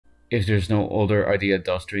if there's no other idea,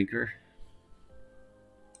 Dust Drinker.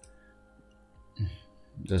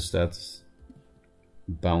 Does that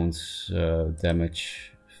bounce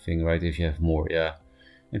damage thing, right? If you have more, yeah.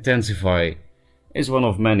 Intensify is one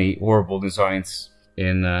of many horrible designs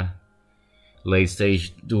in late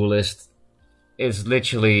stage Duelyst. It's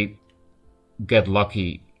literally get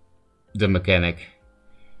lucky, the mechanic.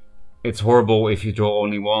 It's horrible if you draw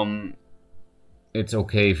only one. It's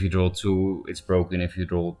okay if you draw two. It's broken if you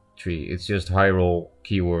draw three. It's just high roll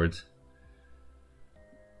keyword.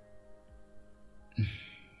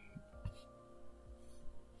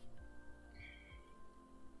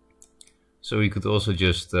 So we could also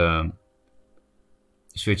just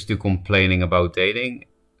switch to complaining about dating.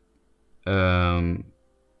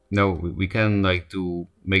 No, we can like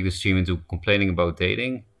make the stream into complaining about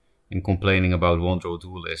dating and complaining about one draw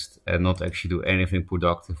Duelyst and not actually do anything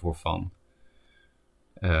productive or fun.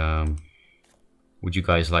 Would you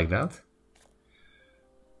guys like that?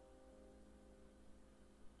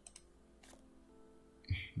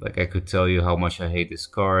 Like I could tell you how much I hate this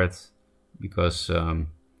card because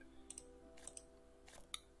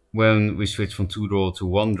when we switched from 2 draw to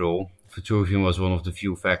 1 draw, Vitruvian was one of the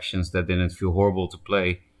few factions that didn't feel horrible to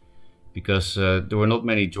play because there were not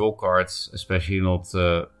many draw cards, especially not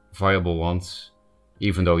viable ones,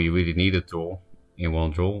 even though you really needed draw in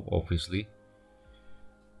 1 draw, obviously.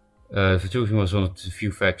 Vitruvian was one of the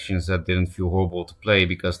few factions that didn't feel horrible to play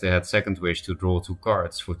because they had second wish to draw 2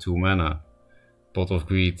 cards for 2 mana. Pot of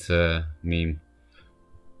Greed meme.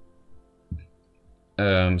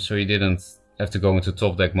 So you didn't have to go into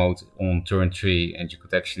top deck mode on turn 3 and you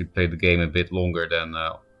could actually play the game a bit longer than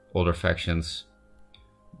other factions.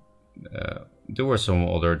 There were some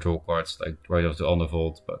other draw cards like Rite of the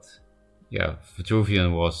Undervault, but yeah,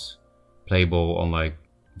 Vitruvian was playable on like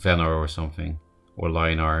Vannar or something, or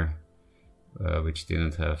Linar, which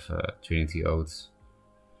didn't have Trinity Oaths.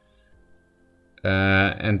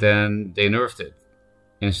 And then they nerfed it.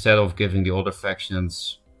 Instead of giving the other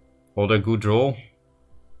factions other good draw,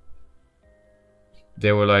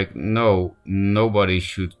 they were like, no, nobody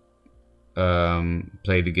should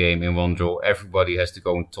play the game in 1 draw. Everybody has to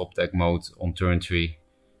go in top deck mode on turn 3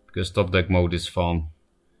 because top deck mode is fun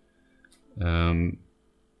and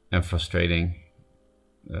frustrating,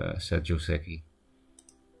 said Joseki.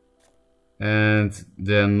 And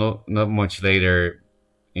then not much later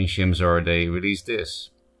in Shimzar they released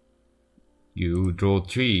this. You draw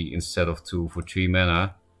 3 instead of 2 for 3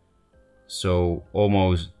 mana. So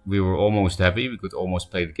we were almost happy, we could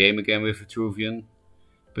almost play the game again with Vitruvian.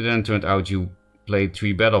 But then it turned out you played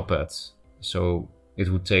 3 battle pads. So it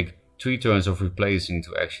would take 3 turns of replacing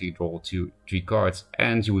to actually draw 3 cards.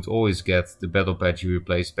 And you would always get the battle pad you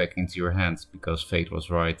replaced back into your hand, because Fate was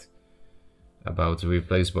right about the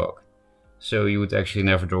replace bug. So you would actually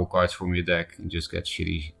never draw cards from your deck and just get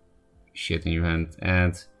shitty shit in your hand.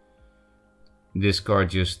 And this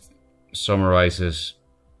card just summarizes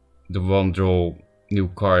the 1 draw new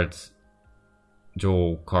card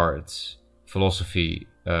draw cards philosophy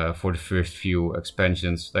for the first few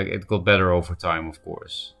expansions. Like, it got better over time, of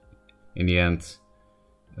course. In the end,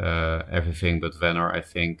 everything but Vannar, I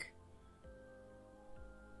think.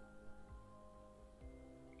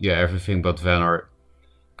 Yeah, everything but Vannar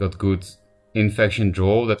got good in-faction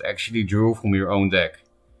draw that actually drew from your own deck.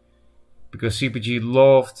 Because CPG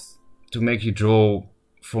loved to make you draw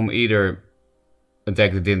from either a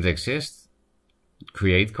deck that didn't exist,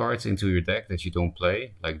 create cards into your deck that you don't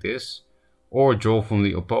play, like this, or draw from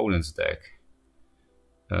the opponent's deck.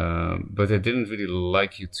 But they didn't really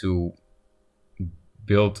like you to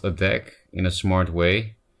build a deck in a smart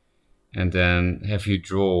way and then have you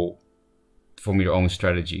draw from your own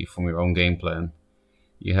strategy, from your own game plan.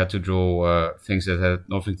 You had to draw things that had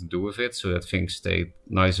nothing to do with it, so that things stayed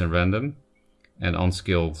nice and random and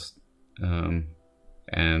unskilled,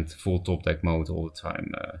 and full top deck mode all the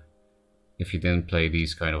time if you didn't play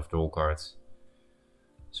these kind of draw cards.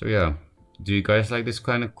 So yeah, do you guys like this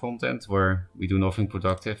kind of content where we do nothing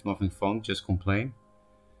productive, nothing fun, just complain?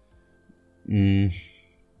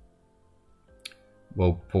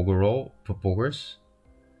 Well, Poggers.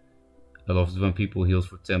 I love it when people heal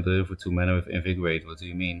for 10 billion for 2 mana with Invigorate. What do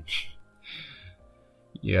you mean?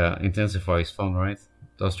 Yeah, Intensify is fun, right?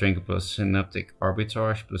 Dust Drinker plus Synaptic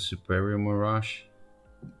Arbitrage plus Superior Mirage.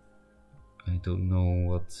 I don't know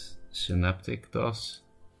what Synaptic does.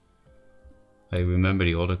 I remember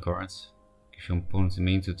the other cards. Give your opponent a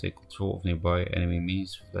mean to take control of nearby enemy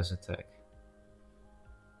minions with less attack.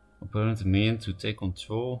 Opponent a minion to take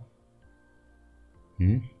control?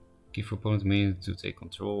 Give your opponent a minion to take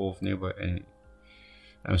control of nearby enemy.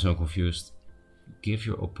 I'm so confused. Give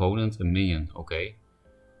your opponent a minion, okay.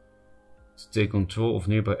 To take control of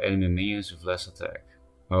nearby enemy minions with less attack.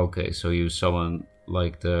 Okay, so you summon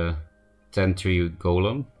like the 10-tree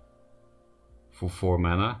golem for 4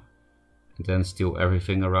 mana and then steal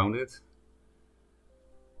everything around it.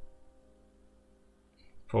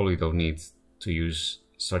 Probably don't need to use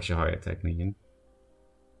such a high attack minion.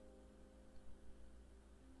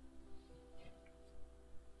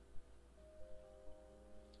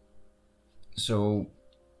 So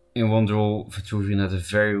in one draw, Vitruvian had a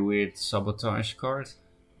very weird sabotage card.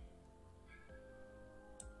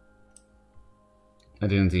 I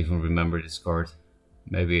didn't even remember this card.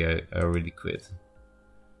 Maybe I already quit.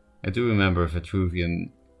 I do remember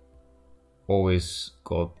Vitruvian always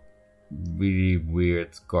got really weird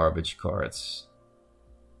garbage cards.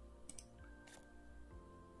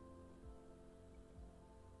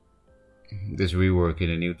 This rework in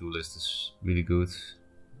the new Duelyst is really good.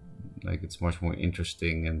 Like, it's much more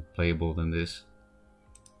interesting and playable than this.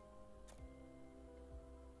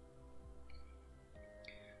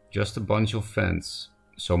 Just a bunch of fans.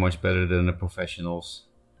 So much better than the professionals.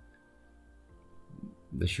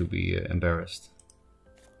 They should be embarrassed.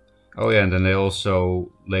 Oh yeah, and then they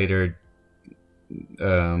also later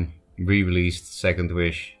re-released Second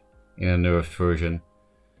Wish in a nerfed version.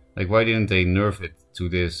 Like, why didn't they nerf it to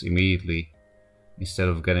this immediately instead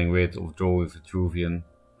of getting rid of Draw with Vitruvian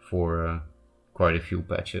for quite a few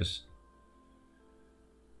patches?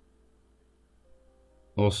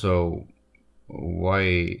 Also,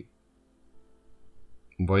 why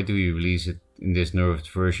do you release it in this nerfed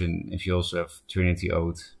version if you also have Trinity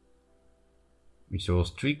Oath, which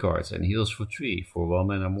draws 3 cards and heals for 3 for 1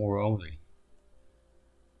 mana more only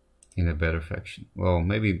in a better faction? Well,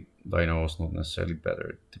 maybe Dino is not necessarily better.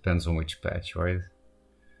 It depends on which patch, right?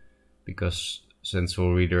 Because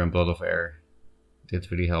Sensual Reader and Blood of Air did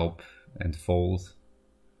really help, and Fold.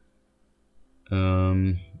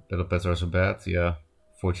 Battle Pets are so bad, yeah.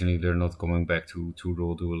 Fortunately, they're not coming back to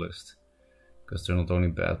 2-roll Duelyst, because they're not only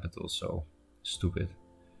bad but also stupid.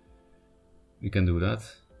 We can do that.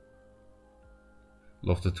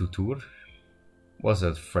 Love the tutor. What's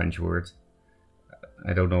that French word?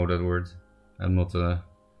 I don't know that word. I'm not a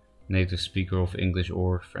native speaker of English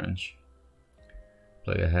or French.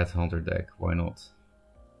 Play a Headhunter deck, why not?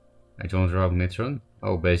 I don't draw Mitron.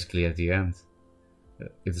 Oh, basically at the end.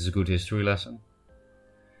 It is a good history lesson.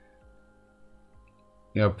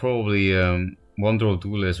 Yeah, probably One Draw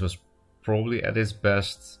Duelyst was probably at its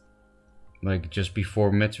best like just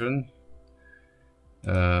before Mitron.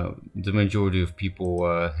 The majority of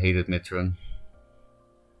people hated Mitron.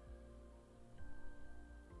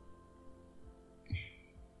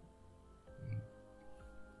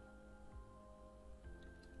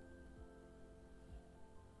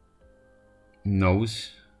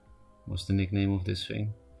 Nose was the nickname of this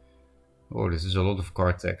thing. Oh, this is a lot of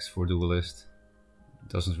card text for Duelyst. It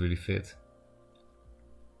doesn't really fit.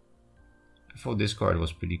 I thought this card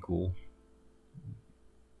was pretty cool.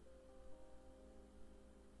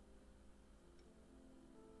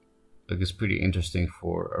 Like, it's pretty interesting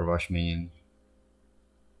for a rush minion.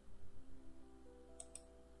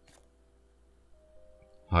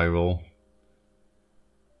 High roll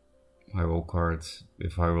card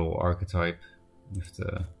with high roll archetype with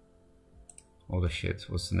the all the shit.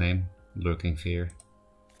 What's the name? Lurking Fear.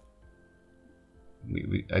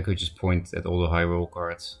 I could just point at all the high roll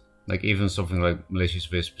cards. Like, even something like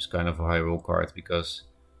Malicious Wisp is kind of a high roll card because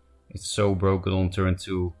it's so broken on turn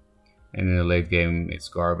 2 and in the late game it's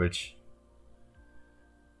garbage.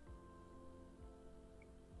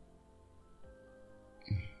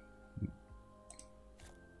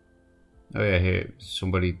 Oh yeah, here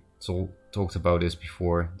somebody talked about this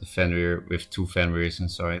before. The Fenrir with 2 Fenrirs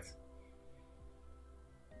inside.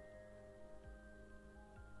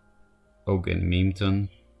 Ogan Memeton.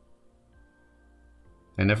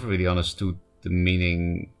 I never really understood the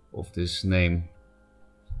meaning of this name.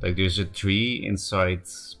 Like, there's a tree inside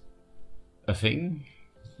a thing.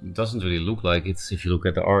 It doesn't really look like it if you look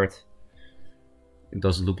at the art. It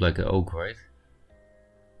doesn't look like an oak, right?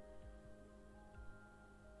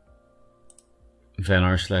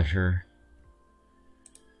 Vanar Slasher.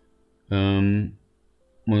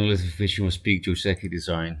 Monolithic Vision was peak Joseki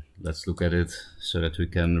design. Let's look at it so that we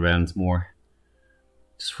can rant more.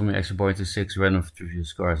 Just for me, extra point to 6 random trivial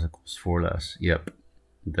scars that cost 4 less. Yep,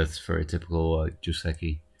 that's very typical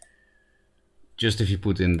Joseki. Just if you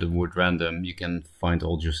put in the word random, you can find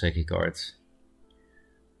all Joseki cards.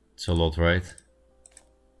 It's a lot, right?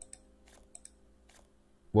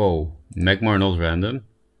 Whoa, Magmar not random?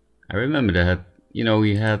 I remember that. You know,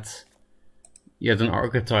 he had an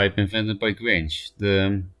archetype invented by Grange,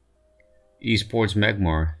 the esports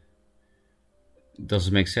Magmar.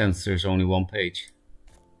 doesn't make sense. There's only one page.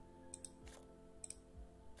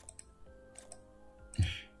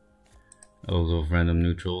 A lot of random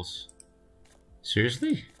neutrals.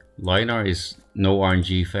 Seriously? Linar is no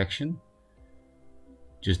RNG faction?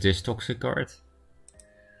 Just this toxic card?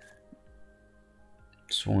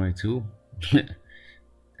 Strong 2.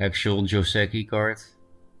 Actual Joseki card.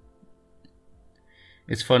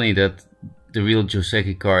 It's funny that the real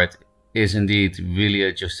Joseki card is indeed really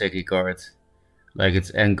a Joseki card. Like it's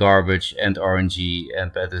and garbage and RNG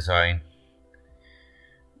and bad design.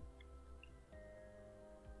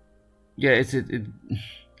 Yeah,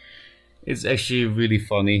 it's actually really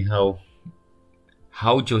funny how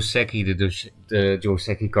Joseki the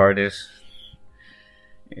Joseki card is.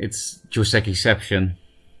 It's Josekiception.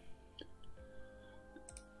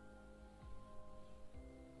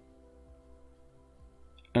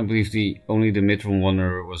 I believe only the Mitron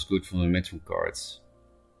Wanderer was good from the Mitron cards.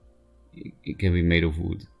 It can be made of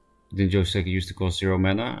wood. Didn't Joseki used to cost 0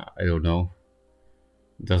 mana? I don't know.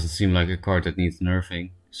 It doesn't seem like a card that needs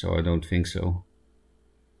nerfing, so I don't think so.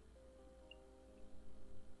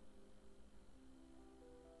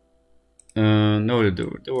 No,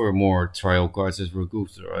 there were more trial cards that were good,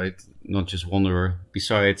 right? Not just Wanderer.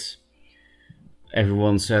 Besides,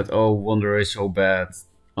 everyone said, "Oh, Wanderer is so bad,"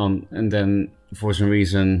 and then for some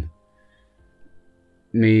reason,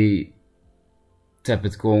 me,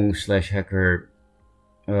 Tepid Kong / Hacker,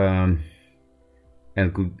 and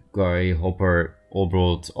Good Guy Hopper all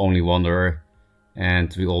brought only Wanderer,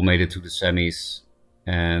 and we all made it to the semis,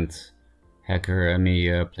 and Hacker and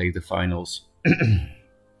me played the finals.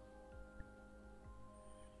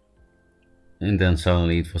 And then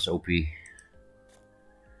suddenly it was OP.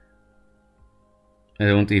 I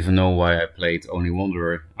don't even know why I played only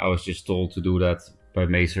Wanderer. I was just told to do that by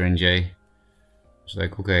Macer and Jay. I was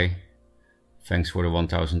like, okay, thanks for the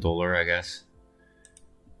 $1,000, I guess.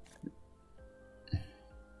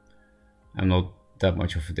 I'm not that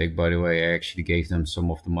much of a dick, by the way. I actually gave them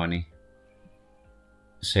some of the money.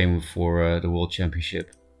 Same for the World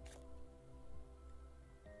Championship.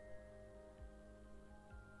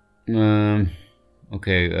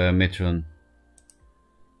 Okay, Mitron.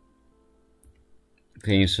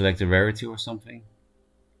 Can you select a rarity or something?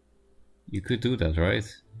 You could do that, right?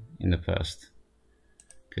 In the past.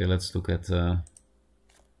 Okay, let's look at Grand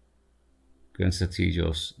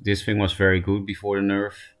Strategios. This thing was very good before the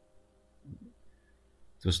nerf.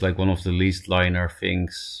 It was like one of the least Linar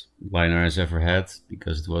things Linar has ever had,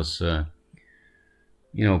 because it was,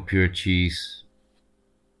 you know, pure cheese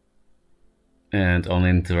and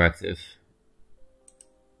uninteractive.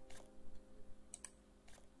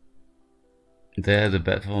 They had a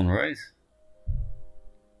bad one, right?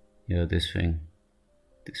 Yeah, this thing.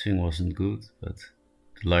 This thing wasn't good, but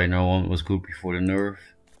the Linar one was good before the nerf.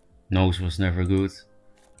 Nose was never good.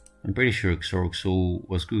 I'm pretty sure Xorg Soul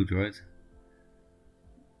was good, right?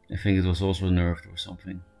 I think it was also nerfed or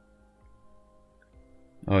something.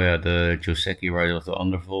 Oh yeah, the Joseki Rite of the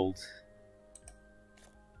Undervolt.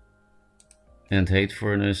 And Hate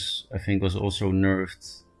Furnace, I think, was also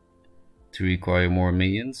nerfed to require more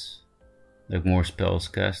minions. Like more spells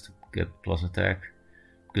cast to get plus attack.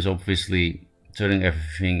 Because obviously turning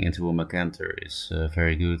everything into a Macanter is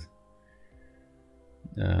very good.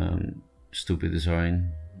 Stupid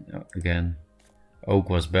design again. Oak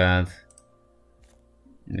was bad.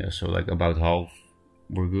 Yeah, so like about half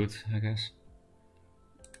were good, I guess.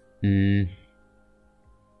 I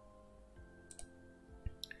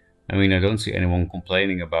mean, I don't see anyone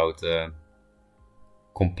complaining about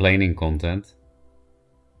complaining content.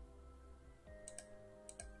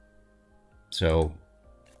 So,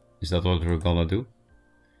 is that what we're gonna do?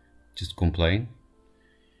 Just complain?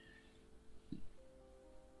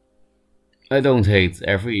 I don't hate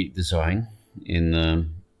every design in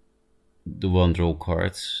the one-draw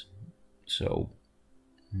cards, so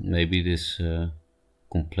maybe this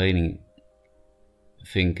complaining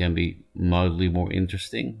thing can be mildly more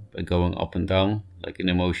interesting by going up and down like an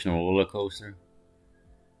emotional roller coaster.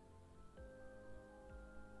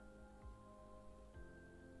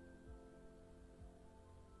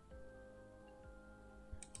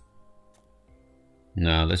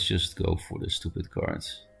 Now let's just go for the stupid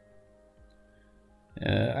cards.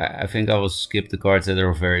 I think I will skip the cards that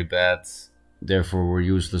are very bad, therefore were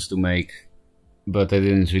useless to make, but they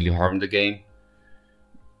didn't really harm the game.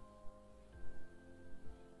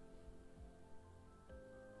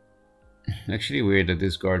 Actually weird that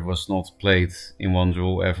this card was not played in one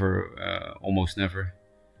draw ever, almost never.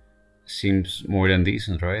 Seems more than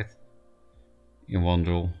decent, right? In one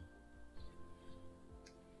draw.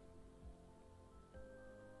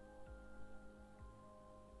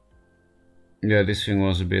 Yeah, this thing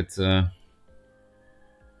was a bit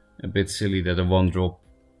silly that a 1-drop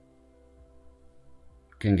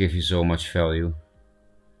can give you so much value.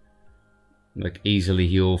 Like easily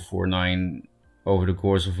heal 4/9 over the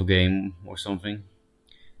course of a game or something.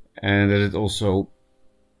 And that it also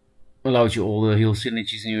allowed you all the heal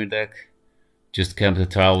synergies in your deck. Just camp the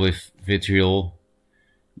tile with Vitriol,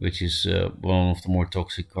 which is one of the more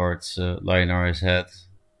toxic cards Lionar has had.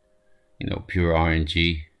 You know, pure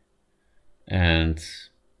RNG. And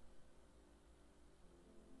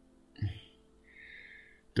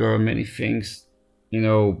there are many things, you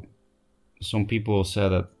know, some people said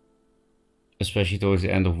that, especially towards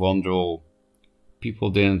the end of 1-draw, people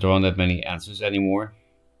didn't draw that many answers anymore.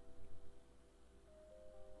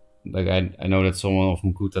 Like I know that someone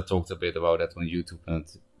from Kuta talked a bit about that on YouTube, and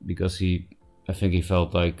because I think he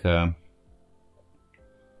felt like the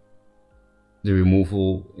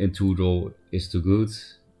removal in 2-draw is too good,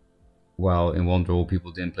 while in 1-draw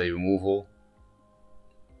people didn't play removal.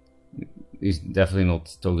 He's definitely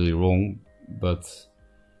not totally wrong, but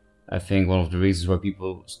I think one of the reasons why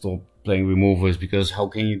people stop playing removal is because how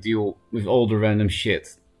can you deal with all the random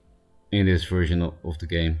shit in this version of the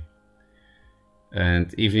game?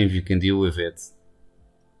 And even if you can deal with it,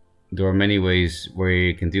 there are many ways where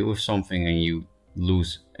you can deal with something and you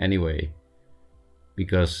lose anyway,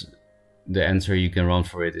 because the answer you can run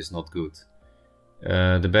for it is not good.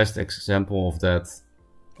 The best example of that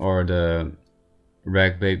are the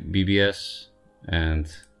Rag BBS and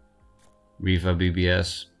Riva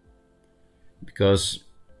BBS, because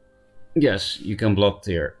yes, you can block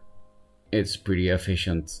tier, it's pretty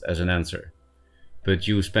efficient as an answer, but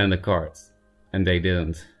you spend a card and they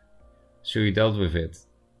didn't, so you dealt with it,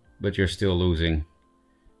 but you're still losing,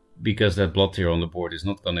 because that block tier on the board is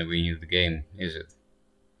not gonna win you the game, is it?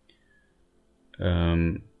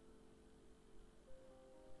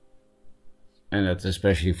 And that's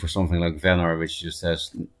especially for something like Venar, which just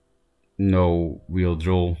has no real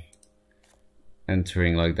draw.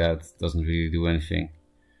 Entering like that doesn't really do anything.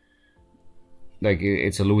 Like,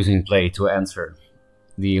 it's a losing play to answer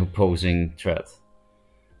the opposing threat.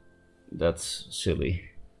 That's silly.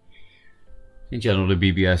 In general, the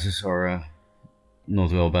BBSs are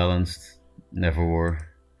not well balanced, never were,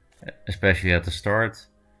 especially at the start.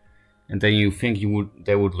 And then you think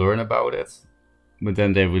they would learn about it, but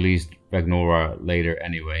then they released Ragnora later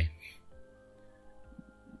anyway.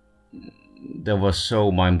 That was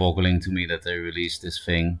so mind-boggling to me that they released this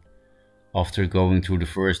thing after going through the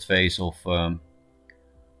first phase of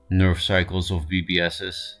nerf cycles of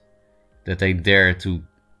BBSs, that they dare to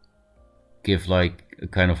give like a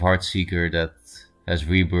kind of Heartseeker that has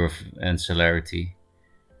rebirth and celerity,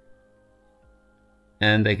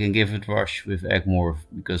 and they can give it rush with Egmorph,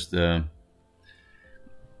 because the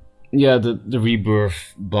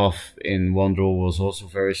rebirth buff in 1-draw was also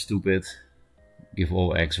very stupid. Give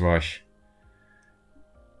all Eggs rush.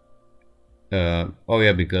 Oh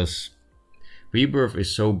yeah, because rebirth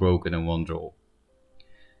is so broken in 1-draw.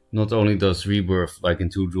 Not only does rebirth, like in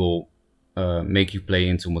 2-draw, make you play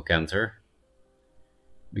into monkaS,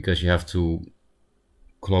 because you have to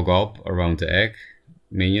clog up around the egg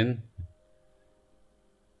minion,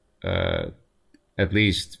 at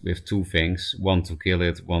least with 2 things, one to kill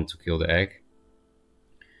it, one to kill the egg.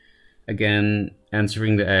 Again,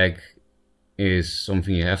 answering the egg is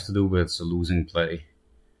something you have to do, but it's a losing play,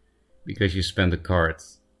 because you spend a card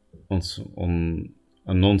on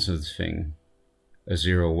a nonsense thing, a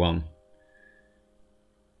 0/1.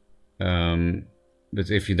 But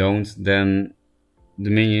if you don't, then the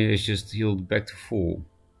minion is just healed back to full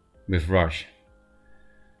with rush.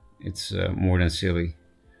 It's more than silly.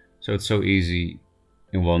 So it's so easy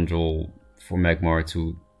in 1-draw for Magmar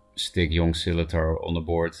to stick Young Scimitar on the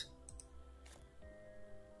board.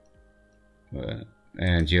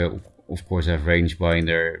 And you of course have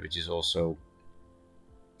Rangebinder, which is also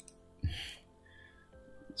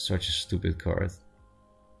such a stupid card.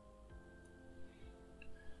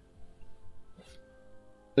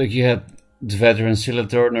 Like, you had the Veteran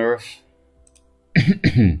Scimitar nerf.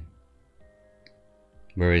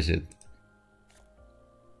 Where is it?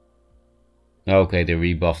 Okay, they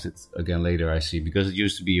rebuffed it again later, I see, because it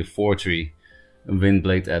used to be a 4/3, a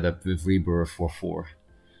Windblade adept with rebirth for 4.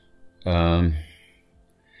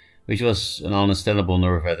 Which was an understandable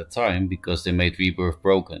nerf at the time, because they made rebirth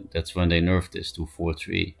broken. That's when they nerfed this to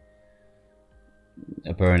 4/3.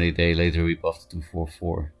 Apparently they later rebuffed it to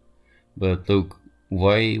 4/4. But look,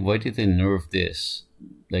 why did they nerf this?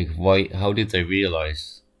 Like, how did they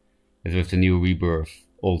realize that with the new rebirth,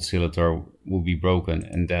 old Scimitar will be broken?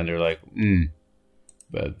 And then they're like,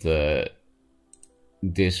 but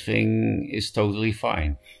this thing is totally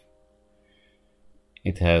fine.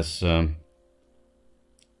 It has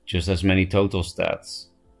just as many total stats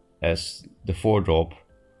as the 4-drop,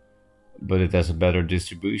 but it has a better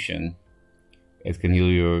distribution. It can heal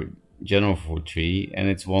your general for 3 and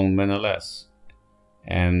it's 1 mana less.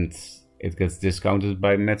 And it gets discounted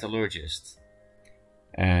by Metallurgist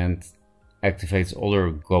and activates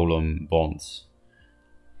other golem bonds.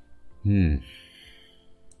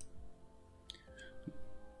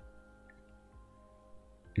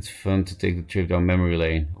 It's fun to take the trip down memory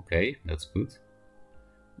lane. Okay, that's good.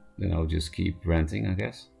 Then I'll just keep ranting, I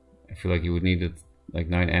guess. I feel like you would need it like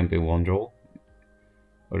 9 amp in 1 draw.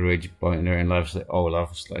 Or Rage Binder and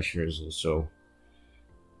Lava Slasher is also.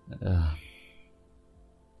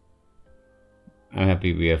 I'm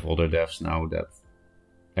happy we have other devs now that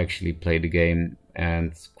actually play the game,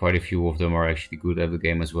 and quite a few of them are actually good at the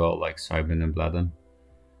game as well, like Simon and Bladen.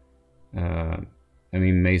 I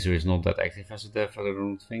mean, Mazer is not that active as a dev, I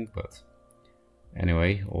don't think, but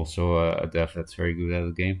anyway, also a dev that's very good at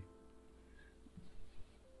the game.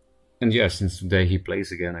 And yeah, since today he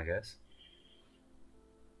plays again, I guess.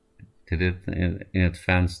 Did it in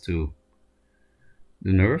advance to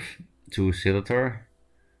the nerf, to Scimitar.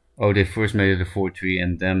 Oh, they first made it a 4-3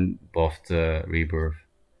 and then buffed Rebirth.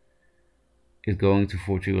 It going to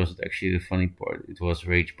 4-3 wasn't actually the funny part. It was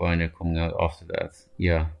Rage Binder coming out after that.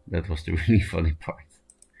 Yeah, that was the really funny part.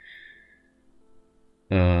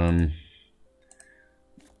 I'm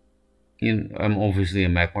obviously a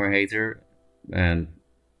Magmar hater,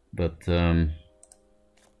 but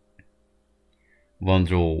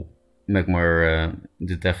 1-draw Magmar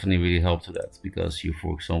did definitely really help to that, because you,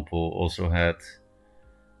 for example, also had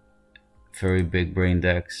very big brain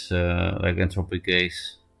decks like Entropic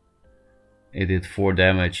Gaze. It did 4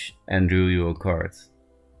 damage and drew you a card.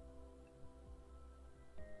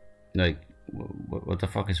 Like, what the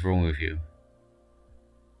fuck is wrong with you?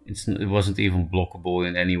 It wasn't even blockable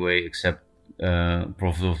in any way except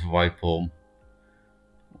Prophet of the White Palm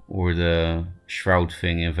or the Shroud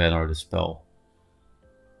thing in Vanar the spell.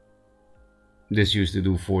 This used to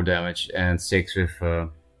do 4 damage and 6 with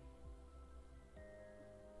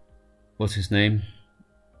what's his name?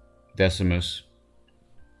 Decimus.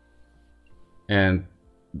 And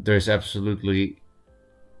there's absolutely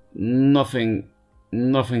nothing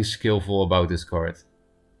skillful about this card.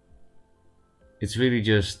 It's really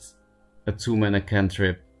just a 2-mana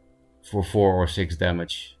cantrip for 4 or 6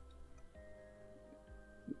 damage.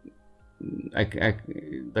 Like,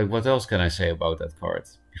 what else can I say about that card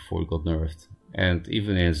before it got nerfed? And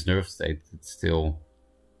even in its nerfed state, it's still,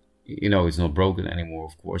 you know, it's not broken anymore,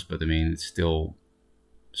 of course, but I mean, it's still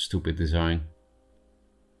stupid design.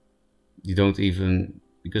 You don't even,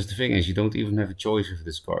 because the thing is, you don't even have a choice with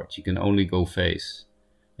this card. You can only go face.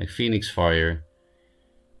 Like Phoenix Fire,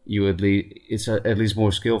 it's at least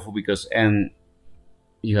more skillful, because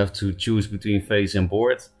you have to choose between face and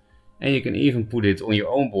board, and you can even put it on your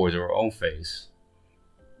own board or own face.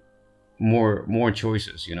 More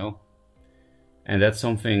choices, you know. And that's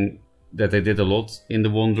something that they did a lot in the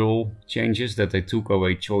 1-draw changes, that they took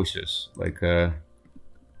away choices. Like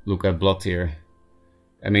look at Blood Tier.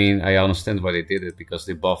 I mean, I understand why they did it, because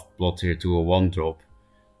they buffed Blood Tier to a 1-drop.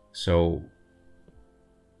 So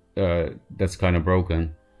that's kind of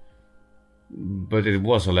broken. But it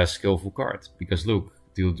was a less skillful card, because look,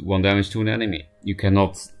 deal 1 damage to an enemy. You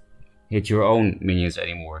cannot hit your own minions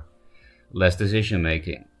anymore. Less decision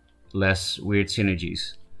making, less weird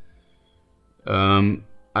synergies.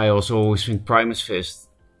 I also always think Primus Fist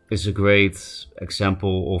is a great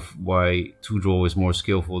example of why 2-draw is more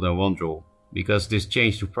skillful than 1-draw. Because this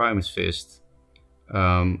change to Primus Fist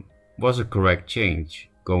was a correct change,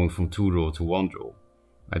 going from 2-draw to 1-draw.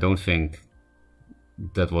 I don't think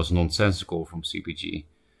that was nonsensical from CPG,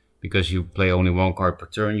 because you play only 1 card per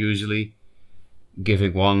turn usually.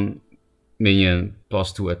 Giving 1 minion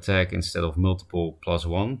 +2 attack instead of multiple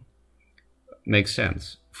 +1 makes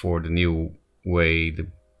sense for the new way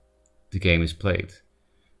the game is played.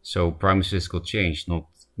 So Primus Fist got changed,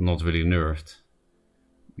 not really nerfed.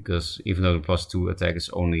 Because even though the +2 attack is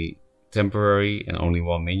only temporary and only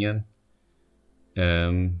 1 minion,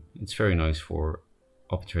 it's very nice for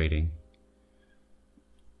up trading.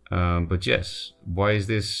 But yes, why is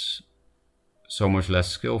this so much less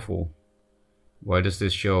skillful? Why does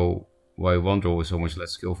this show why 1-draw is so much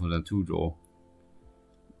less skillful than 2-draw?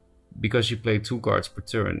 Because you play 2 cards per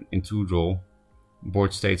turn in 2-draw,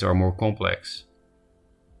 board states are more complex.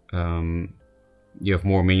 You have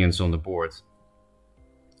more minions on the board.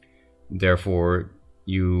 Therefore,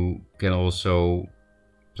 you can also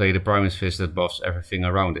play the Primus Fist that buffs everything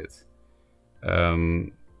around it.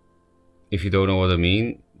 If you don't know what I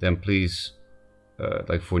mean, then please,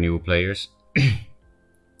 like for new players,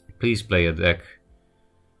 please play a deck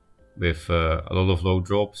with a lot of low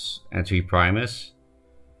drops and 3 Primus,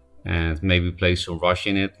 and maybe play some Rush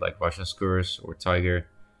in it, like Russia's Curse or Tiger,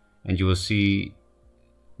 and you will see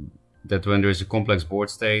that when there's a complex board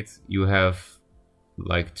state, you have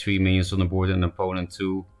like 3 minions on the board and an opponent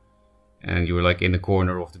 2, and you're like in the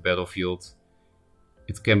corner of the battlefield.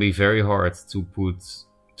 It can be very hard to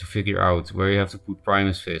figure out where you have to put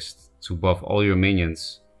Primus Fist to buff all your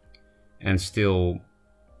minions, and still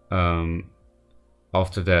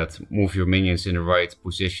after that move your minions in the right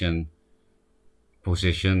positions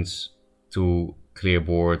to clear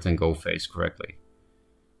board and go face correctly.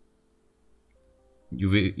 You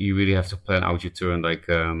really have to plan out your turn, like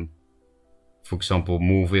for example,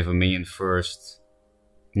 move with a minion first,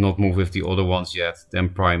 not move with the other ones yet, then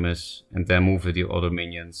Primus, and then move with the other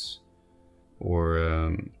minions.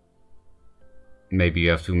 Or maybe you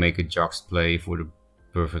have to make a juxt play for the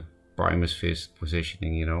perfect Primus Fist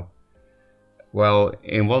positioning, you know. Well,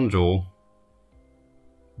 in one draw,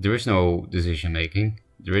 there is no decision making,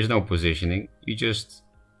 there is no positioning.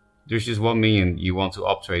 There's just one minion you want to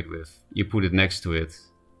uptrade with. You put it next to it,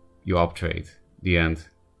 you uptrade. The end.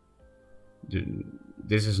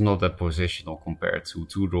 This is not that positional compared to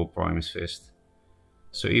 2-draw Primus Fist.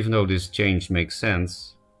 So even though this change makes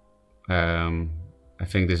sense, I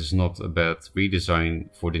think this is not a bad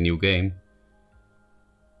redesign for the new game.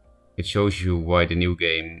 It shows you why the new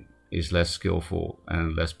game is less skillful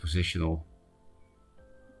and less positional.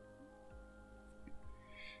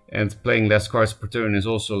 And playing less cards per turn is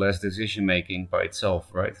also less decision making by itself,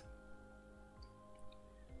 right?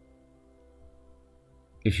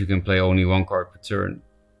 If you can play only 1 card per turn,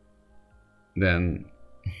 then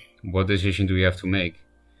what decision do you have to make?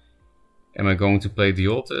 Am I going to play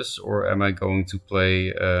Duelyst, or am I going to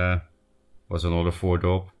play, what's another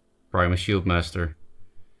 4-drop? Primus Shieldmaster.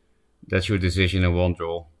 That's your decision in 1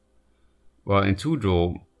 draw. Well, in 2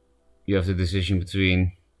 draw, you have the decision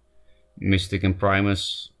between Mystic and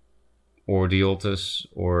Primus, or Duelyst,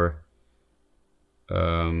 or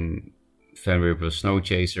Fenrir plus Snow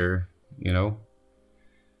Chaser, you know.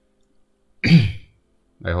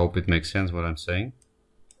 I hope it makes sense what I'm saying.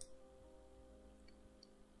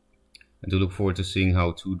 I do look forward to seeing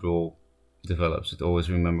how 2-draw develops. It always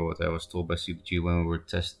remember what I was told by CPG when we were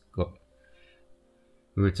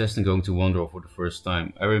testing going to 1-draw for the first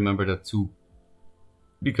time. I remember that too,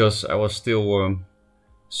 because I was still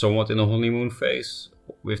somewhat in a honeymoon phase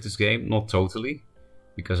with this game. Not totally,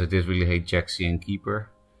 because I did really hate Jaxi and Keeper.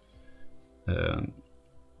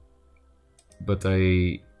 But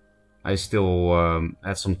I still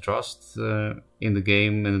had some trust in the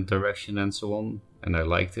game and the direction and so on, and I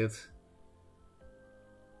liked it.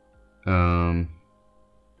 And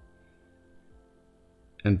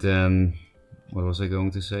then, what was I going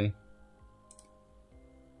to say?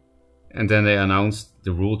 And then they announced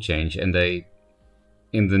the rule change, and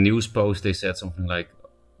in the news post they said something like,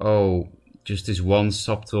 oh, just this one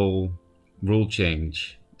subtle rule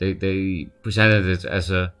change. They presented it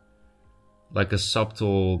as like a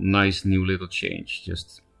subtle, nice new little change,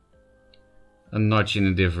 just a nudge in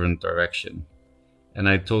a different direction. And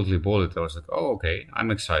I totally bought it. I was like, oh, okay,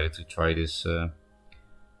 I'm excited to try this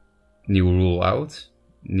new rule out,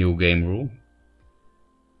 new game rule.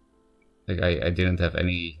 Like I didn't have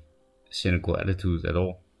any cynical attitude at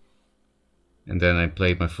all. And then I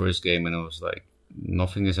played my first game and I was like,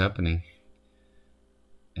 nothing is happening.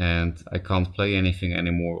 And I can't play anything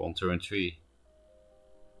anymore on turn 3.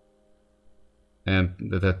 And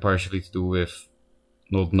that had partially to do with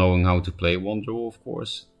not knowing how to play 1-draw, of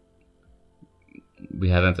course. We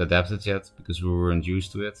hadn't adapted yet because we weren't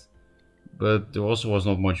used to it. But there also was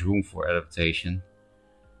not much room for adaptation,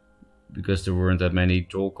 because there weren't that many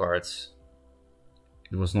draw cards.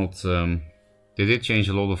 It was not... they did change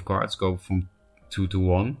a lot of cards, go from 2 to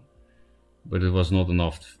 1. But it was not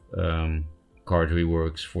enough card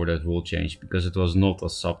reworks for that rule change, because it was not a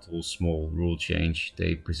subtle small rule change.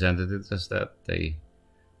 They presented it as that, they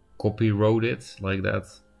copy-wrote it like that.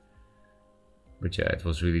 But yeah, it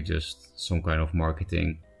was really just some kind of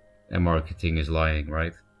marketing, and marketing is lying,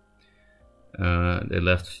 right?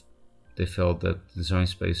 They felt that the design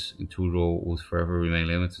space in 2-draw would forever remain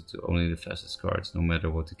limited to only the fastest cards, no matter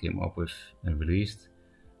what they came up with and released.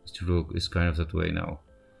 2-draw is kind of that way now.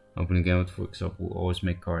 Opening Gambit, for example, will always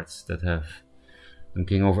make cards that have them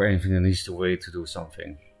king over anything that needs to wait to do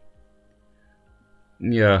something.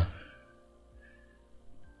 Yeah.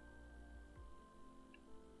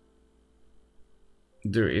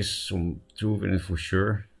 There is some truth in it for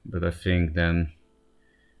sure, but I think then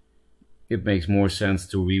it makes more sense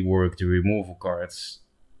to rework the removal cards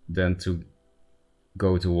than to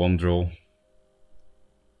go to 1-draw.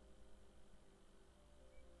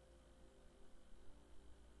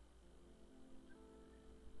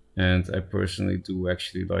 And I personally do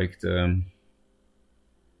actually like the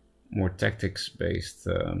more tactics-based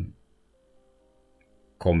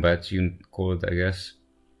combat, you call it, I guess,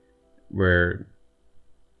 where,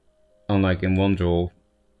 unlike in one draw,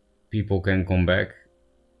 people can come back,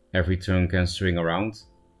 every turn can swing around.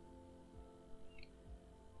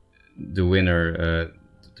 The winner,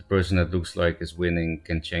 the person that looks like is winning,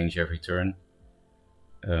 can change every turn.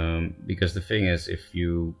 Because the thing is, if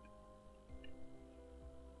you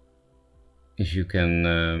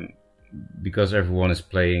can, because everyone is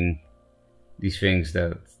playing these things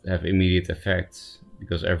that have immediate effects,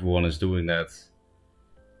 because everyone is doing that,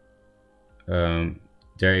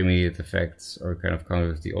 their immediate effects are kind of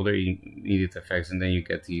countered with the other immediate effects, and then you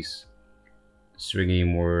get these swingy,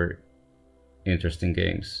 more interesting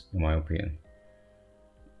games, in my opinion.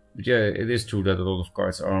 But yeah, it is true that a lot of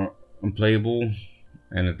cards are unplayable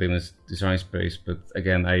and it limits design space, but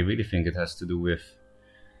again, I really think it has to do with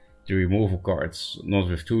the removal cards, not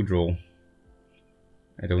with 2-draw.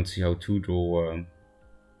 I don't see how 2-draw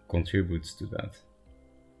contributes to that.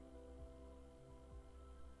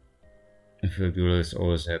 I feel like Duelyst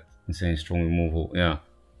always had insane strong removal, yeah.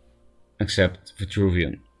 Except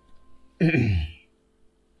Vitruvian.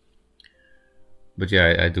 But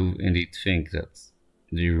yeah, I do indeed think that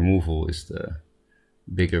the removal is the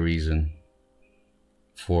bigger reason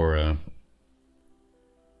for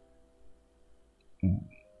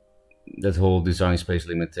that whole design space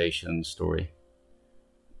limitation story.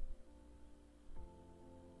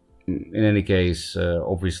 In any case,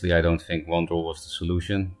 obviously I don't think 1-draw was the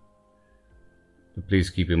solution. But please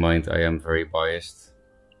keep in mind I am very biased,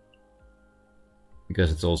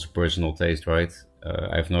 because it's also personal taste, right?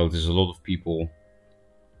 I've noticed a lot of people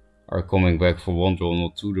are coming back for 1-draw,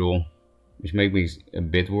 not 2-draw, which makes me a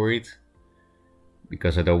bit worried,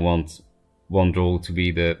 because I don't want 1-draw to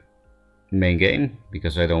be the main game,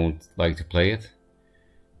 because I don't like to play it.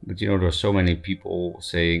 But you know, there's so many people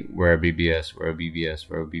saying, where BBS, where BBS,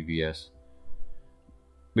 where BBS,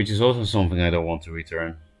 which is also something I don't want to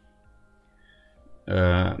return.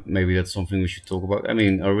 Maybe that's something we should talk about. I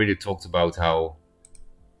mean, I already talked about how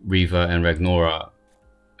Riva and Ragnora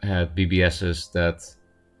had BBSs that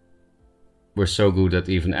were so good that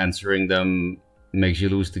even answering them makes you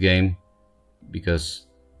lose the game, because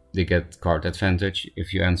they get card advantage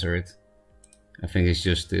if you answer it. I think it's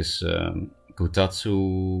just this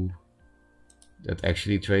Kutatsu that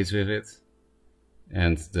actually trades with it,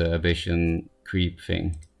 and the Abyssian Creep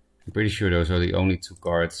thing. I'm pretty sure those are the only 2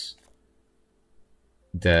 cards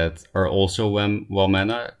that are also 1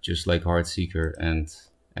 mana, just like Heartseeker and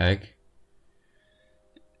Egg,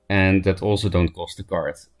 and that also don't cost a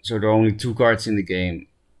card. So there are only 2 cards in the game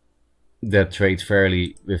that trade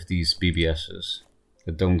fairly with these BBSs,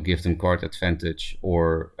 that don't give them card advantage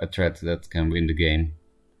or a threat that can win the game.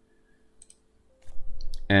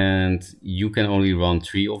 And you can only run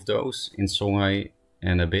 3 of those in Songhai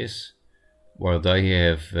and Abyss, while they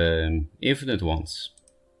have infinite ones.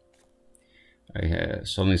 I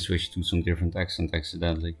suddenly switched to some different accent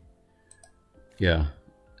accidentally. Yeah,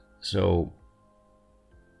 so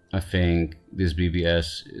I think this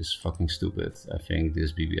BBS is fucking stupid. I think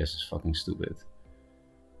this BBS is fucking stupid.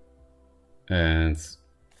 And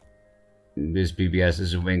this BBS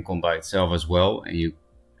is a win con by itself as well, and you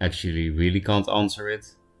actually really can't answer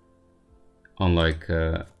it. Unlike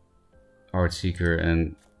Heartseeker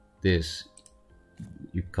and this,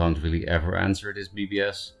 you can't really ever answer this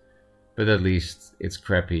BBS. But at least it's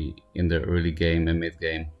crappy in the early game and mid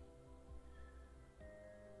game.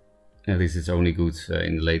 At least it's only good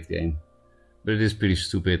in the late game. But it is pretty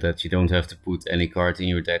stupid that you don't have to put any card in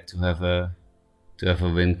your deck to have a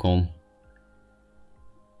win con.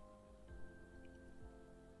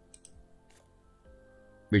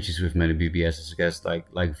 Which is with many BBSs, I guess,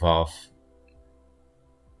 like VAV.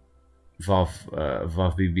 VAV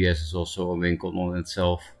BBS is also a win con on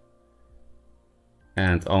itself.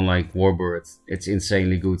 And unlike Warbird, it's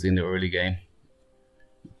insanely good in the early game.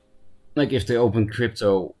 Like if they open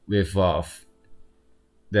Crypto with VAV,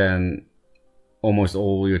 then almost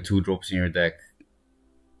all your 2-drops in your deck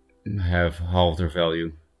have half their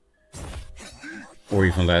value. Or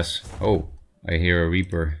even less. Oh, I hear a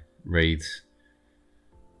Reaper raid.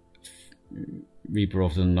 Reaper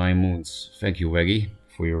of the 9 Moons. Thank you, Waggy,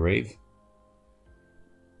 for your raid.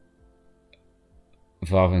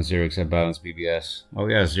 Valve and Xerix have balanced BBS. Oh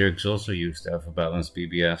yeah, Xerix also used to have a balanced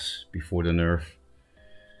BBS before the nerf.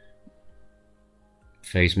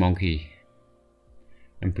 Face Monkey.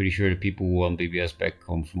 I'm pretty sure the people who want BBS back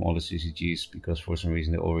come from all the CCGs, because for some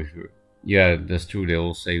reason they always... Yeah, that's true, they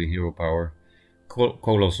all say hero power.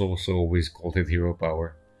 Kolos also always called it hero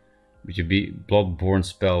power. But your Bloodborne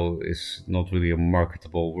spell is not really a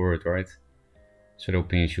marketable word, right? So the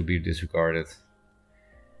opinion should be disregarded.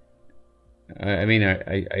 I mean,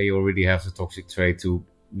 I already have the toxic trait to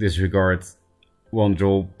disregard one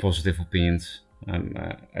draw positive opinions.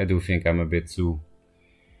 I do think I'm a bit too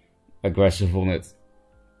aggressive on it.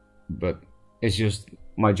 But it's just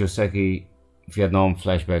my Joseki Vietnam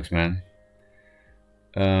flashbacks, man.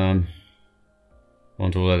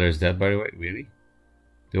 One draw letter is dead, by the way, really?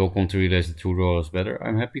 They all come to realize the two draw is better.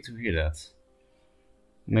 I'm happy to hear that.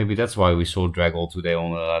 Maybe that's why we saw Draggle today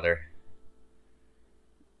on the ladder.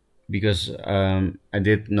 Because I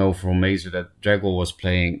did know from Mazer that Draggle was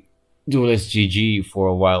playing Duelyst GG for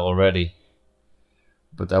a while already.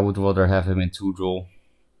 But I would rather have him in 2-draw.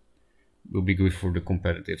 Will be good for the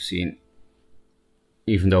competitive scene.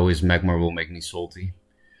 Even though his Magmar will make me salty.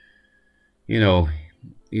 You know,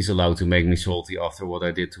 he's allowed to make me salty after what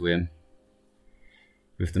I did to him.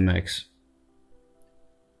 With the max.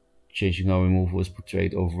 Changing how removal is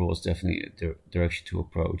portrayed overall is definitely a direction to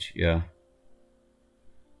approach, yeah.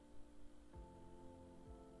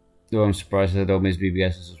 Though I'm surprised that I don't miss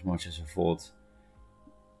BBSs as much as I thought.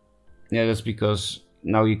 Yeah, that's because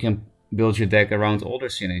now you can build your deck around other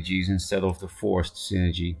synergies instead of the forced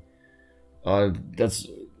synergy. That's,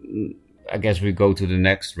 I guess we go to the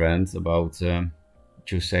next rant about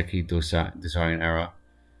Joseki design era.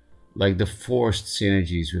 Like the forced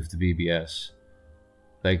synergies with the BBS.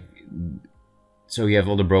 Like, so you have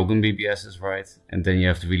all the broken BBSs, right? And then you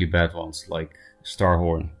have the really bad ones, like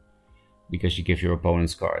Starhorn. Because you give your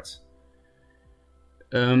opponents cards.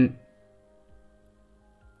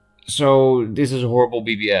 So this is a horrible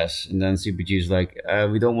BBS, and then CPG is like,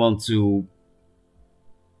 we don't want to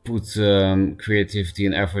put creativity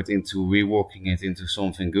and effort into reworking it into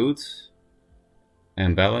something good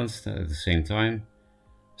and balanced at the same time.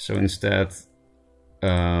 So instead,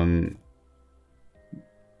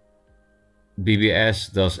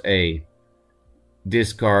 BBS does A.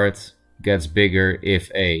 This card gets bigger if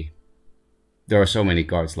A. There are so many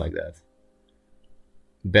cards like that.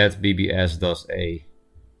 Bad BBS does A.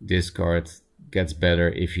 This card gets better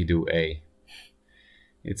if you do A.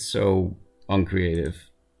 It's so uncreative.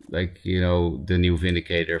 Like, you know, the new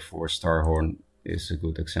Vindicator for Starhorn is a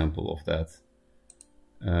good example of that.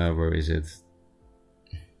 Where is it?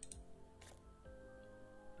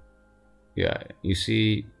 Yeah, you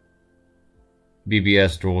see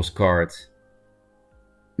BBS draws card.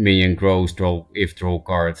 Minion grows, draw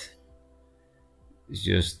card. It's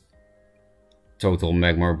just total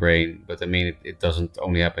Magmar brain, but I mean it doesn't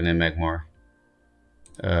only happen in Magmar.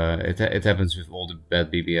 It happens with all the bad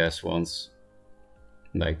BBS ones.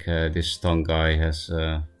 Like this stun guy has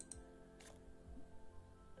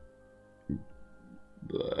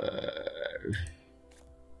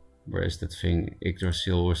where is that thing?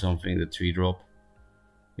 Yggdrasil or something, the 3-drop.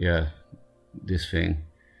 Yeah, this thing.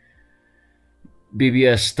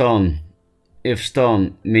 BBS stun. If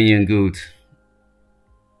stun, minion good.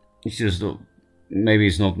 It's just, maybe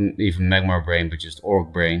it's not even Magmar brain, but just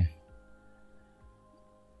Orc brain.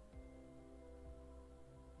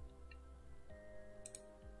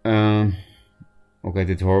 Okay,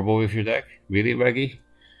 did horrible with your deck? Really, Reggie?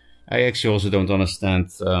 I actually also don't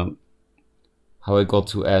understand how I got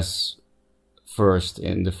to S first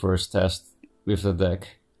in the first test with the deck.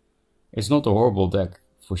 It's not a horrible deck,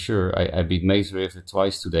 for sure. I beat Maze with it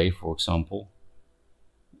twice today, for example.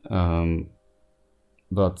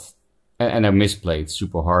 But and I misplayed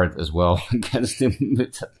super hard as well against him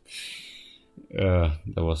with that.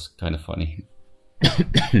 That was kind of funny.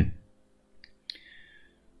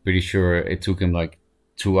 Pretty sure it took him like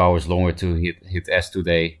 2 hours longer to hit S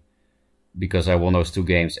today because I won those 2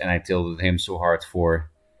 games and I tilted him so hard for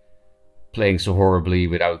playing so horribly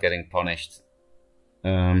without getting punished.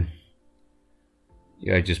 Yeah,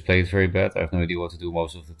 I just played very bad. I have no idea what to do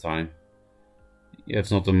most of the time. Yeah,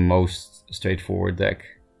 it's not the most straightforward deck.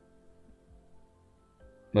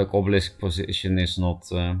 Like Obelisk position is not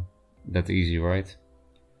that easy, right?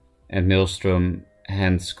 And Maelstrom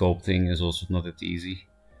hand sculpting is also not that easy.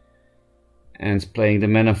 And playing the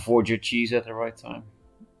Mana Forger cheese at the right time.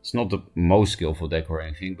 It's not the most skillful deck or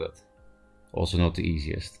anything, but also not the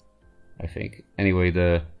easiest, I think. Anyway,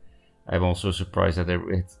 I'm also surprised that I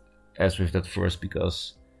hit S with that first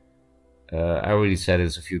because I already said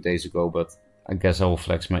this a few days ago, but I guess I will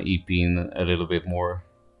flex my EP in a little bit more.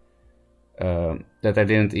 That I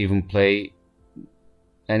didn't even play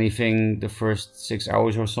anything the first 6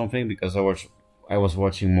 hours or something because I was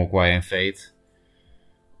watching Mogwai and Fate.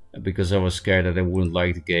 Because I was scared that I wouldn't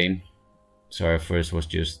like the game. So I first was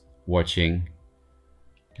just watching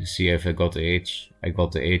to see if I got the itch. I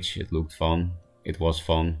got the itch, it looked fun. It was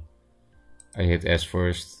fun. I hit S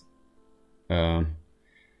first. But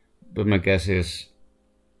my guess is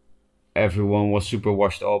everyone was super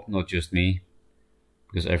washed up, not just me,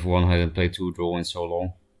 because everyone hadn't played 2-draw in so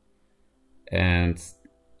long. And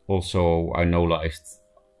also I no-lifed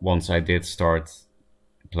once I did start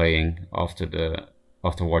playing after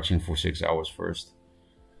watching for 6 hours first.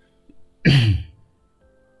 I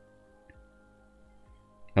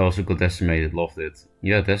also got decimated, loved it.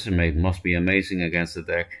 Yeah, decimate must be amazing against the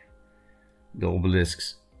deck. The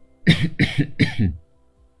obelisks.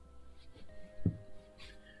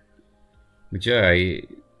 But yeah,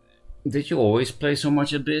 did you always play so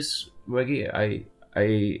much Abyss, Reggie? I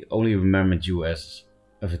only remembered you as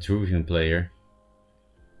a Vitruvian player.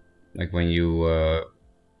 Like when you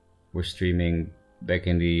were streaming back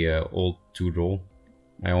in the old 2-draw.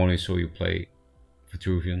 I only saw you play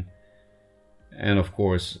Vitruvian. And of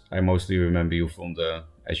course, I mostly remember you from the,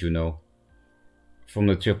 as you know, from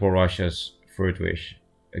the Triple Russia's Third Wish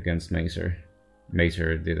against Mazer.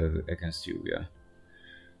 Mazer did it against you, yeah.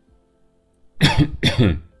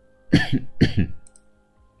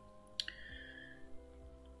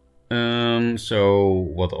 So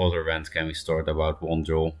what other rant can we start about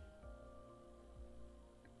 1-draw?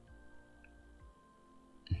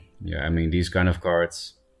 Yeah, I mean, these kind of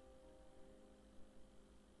cards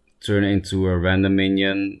turn into a random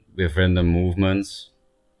minion with random movements.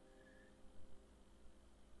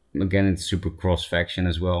 Again, it's super cross-faction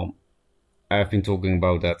as well. I've been talking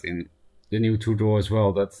about that in the new 2-draw as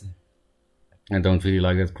well, that I don't really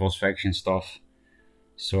like that cross-faction stuff.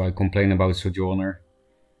 So I complain about Sojourner.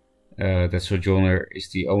 That Sojourner is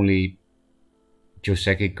the only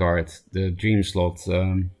Joseki card the Dream Slot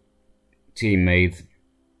team made.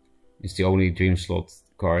 It's the only Dream Slot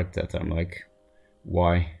card that I'm like,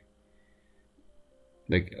 why?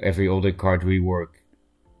 Like every other card rework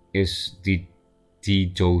is the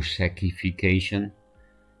Josekification,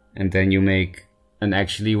 and then you make an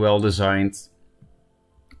actually well designed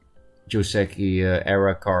Joseki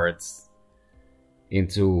era card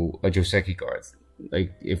into a Joseki card.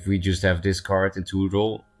 Like if we just have this card in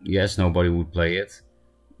 2-draw, yes, nobody would play it,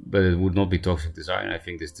 but it would not be toxic design. I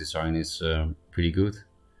think this design is pretty good.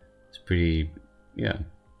 It's pretty, yeah.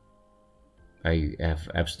 I have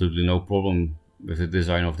absolutely no problem with the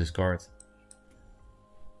design of this card.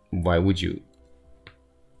 Why would you?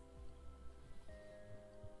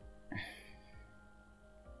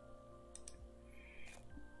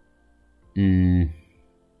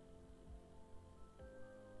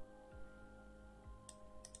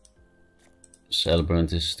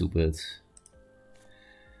 Celebrant is stupid.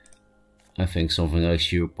 I think something like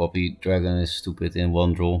Sheer Poppy Dragon is stupid in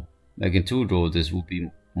 1-draw. Like in 2-draw this would be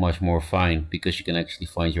much more fine, because you can actually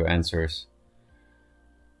find your answers.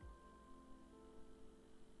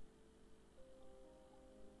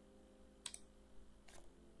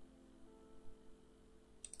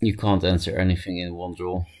 You can't answer anything in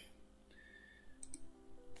 1-draw.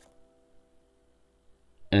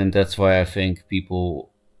 And that's why I think people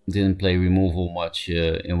didn't play removal much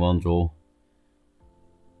in 1-draw.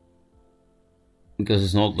 Because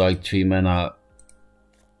it's not like 3 mana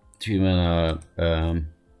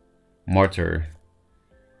Martyr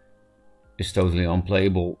is totally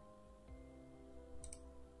unplayable.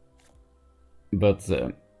 But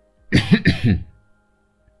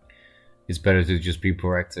it's better to just be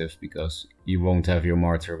proactive, because you won't have your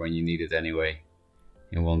Martyr when you need it anyway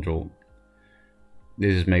in 1-draw.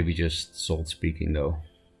 This is maybe just Salt speaking though.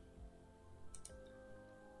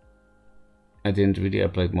 I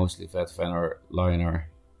played mostly Vet, Venar, Lionar.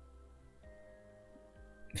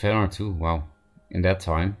 Venar too, wow. In that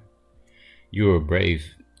time. You were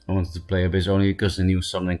brave. I wanted to play Abyss only because the new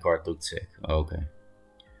summoning card looked sick. Oh, okay.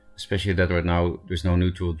 Especially that right now there's no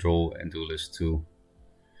neutral draw and Duelyst II.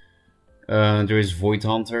 There is Void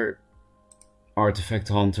Hunter, Artifact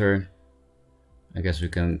Hunter. I guess we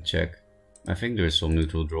can check. I think there is some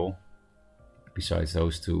neutral draw besides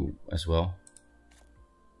those two as well.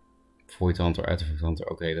 Void Hunter, Artifact Hunter,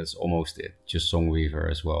 okay, that's almost it. Just Songweaver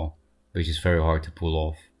as well, which is very hard to pull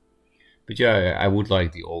off. But yeah, I would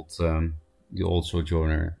like the old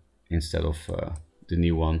Sojourner instead of the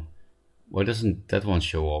new one. Why doesn't that one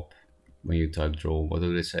show up when you type draw? What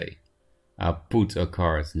do they say? Put a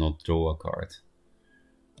card, not draw a card.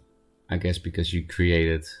 I guess because you create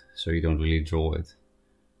it, so you don't really draw it.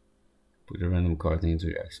 Put a random card into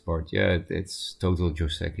your export. Yeah, it's total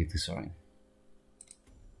Joseki design.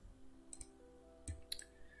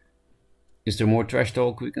 Is there more trash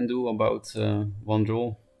talk we can do about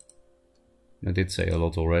 1-draw? I did say a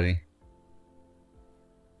lot already.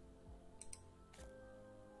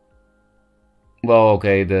 Well,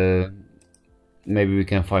 okay, the maybe we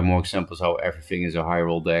can find more examples how everything is a high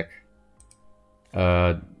roll deck.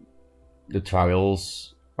 The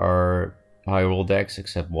trials are high roll decks,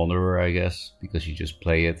 except Wanderer, I guess, because you just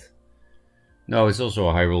play it. No, it's also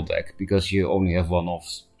a high roll deck because you only have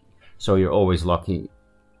one-offs, so you're always lucky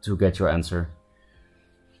to get your answer.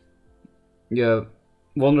 Yeah,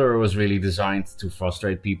 Wanderer was really designed to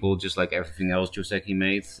frustrate people, just like everything else Joseki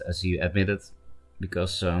made, as he admitted,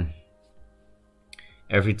 because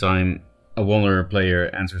every time a Wanderer player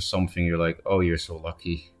answers something, you're like, oh, you're so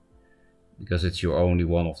lucky, because it's your only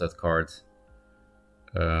one of that card.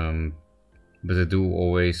 But they do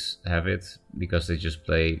always have it, because they just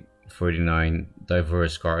play 39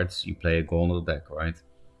 diverse cards. You play a Gauntlet deck, right?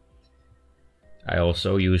 I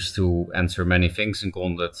also used to answer many things in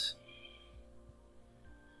Gauntlet.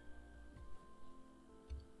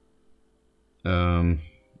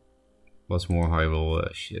 What's more high roll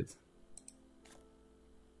shit?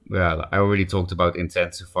 Yeah, I already talked about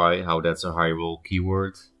Intensify, how that's a high roll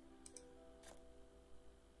keyword.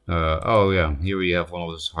 Oh yeah, here we have one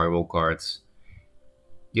of those high roll cards.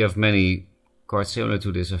 You have many cards similar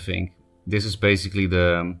to this, I think. This is basically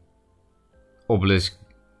the Obelisk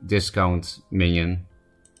discount minion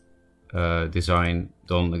design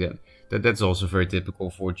done again. That's also very typical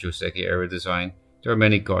for Joseki era design. There are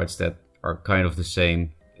many cards that are kind of the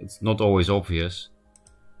same. It's not always obvious,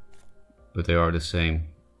 but they are the same.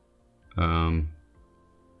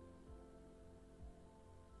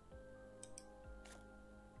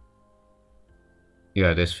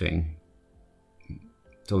 Yeah, this thing.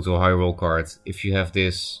 Total high roll card. If you have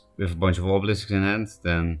this with a bunch of obelisks in hand,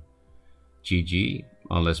 then GG,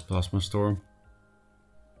 unless Plasma Storm.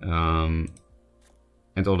 And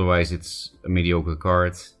otherwise it's a mediocre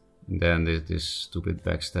card. And then this stupid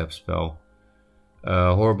backstab spell.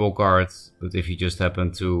 Horrible card, but if you just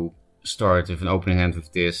happen to start with an opening hand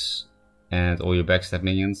with this and all your backstab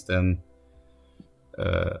minions, then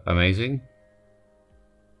amazing.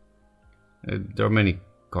 There are many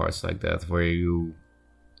cards like that where you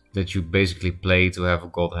basically play to have a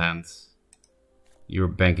god hand. You're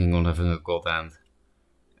banking on having a god hand,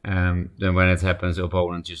 and then when it happens, the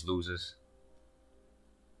opponent just loses,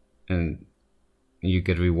 and you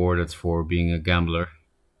get rewarded for being a gambler.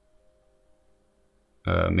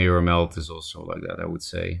 Mirror Melt is also like that, I would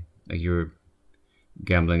say. Like, you're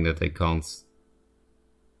gambling that they can't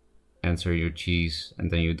answer your cheese, and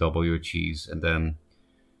then you double your cheese, and then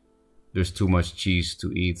there's too much cheese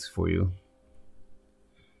to eat for you.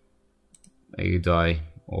 And you die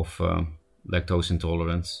of lactose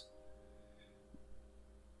intolerance.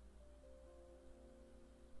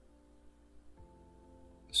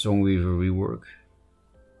 Songweaver rework.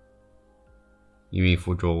 You mean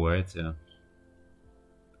for draw, right? Yeah.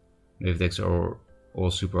 Wave decks are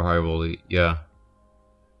all super high roll. Yeah.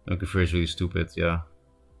 MonkaS is really stupid, yeah.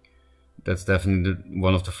 That's definitely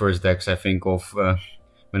one of the first decks I think of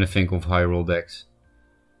when I think of high roll decks.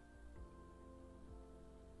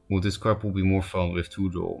 Well, this card will be more fun with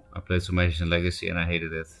 2-draw. I played some Magic and Legacy and I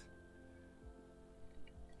hated it.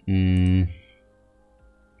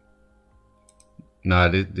 Nah,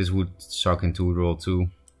 this would suck in 2-draw too.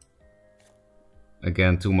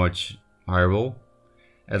 Again, too much high roll.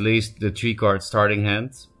 At least the 3-card starting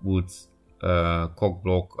hand would cock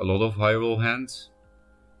block a lot of high roll hands.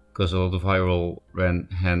 Because a lot of high roll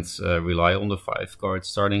hands rely on the 5-card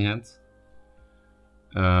starting hand.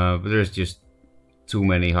 But there's just too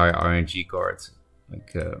many high RNG cards.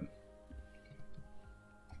 Like,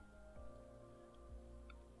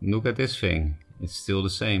 look at this thing. It's still the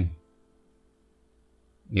same.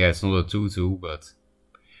 Yeah, it's not a 2-2, but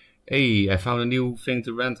hey, I found a new thing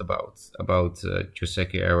to rant about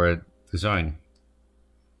Joseki era design.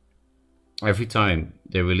 Every time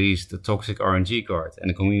they released a toxic RNG card and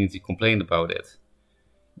the community complained about it,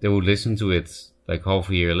 they would listen to it like half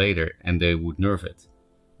a year later and they would nerf it.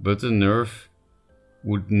 But the nerf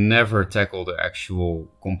would never tackle the actual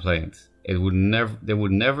complaint. They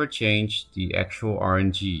would never change the actual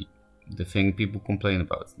RNG, the thing people complain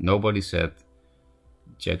about. Nobody said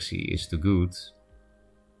Jaxi is too good,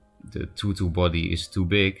 the 2-2 body is too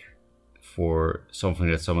big for something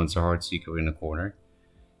that summons a Heartseeker in a corner.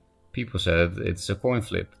 People said it's a coin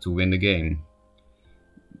flip to win the game.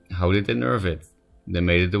 How did they nerf it? They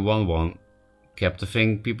made it a 1-1, kept the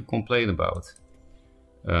thing people complain about.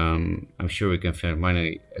 I'm sure we can find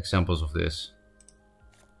many examples of this.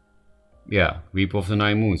 Yeah, Reap of the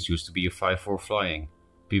 9 Moons used to be a 5-4 flying.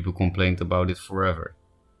 People complained about it forever.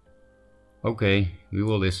 Okay, we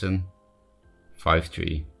will listen.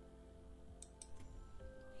 5-3.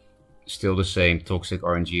 Still the same toxic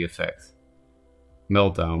RNG effect.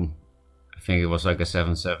 Meltdown. I think it was like a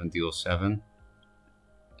 7-7 deal 7.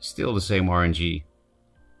 Still the same RNG.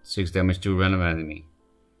 6 damage to random enemy.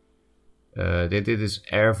 They did this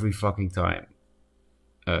every fucking time.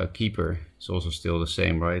 Keeper is also still the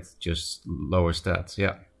same, right? Just lower stats,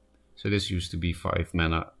 yeah. So this used to be 5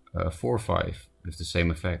 mana, 4/5 with the same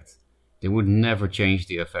effect. They would never change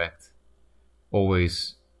the effect.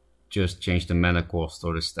 Always just change the mana cost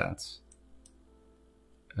or the stats.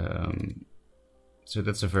 So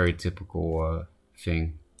that's a very typical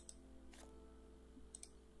thing.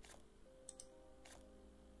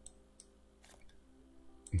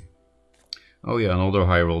 Oh yeah, another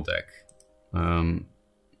high roll deck.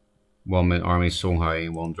 1-man army Songhai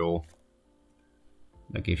in 1 draw.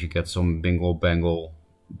 Like if you get some bingle bangle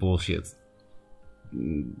bullshit,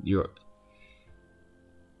 you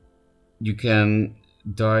can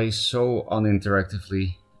die so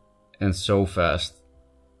uninteractively and so fast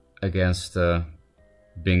against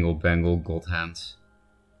bingle bangle god hands.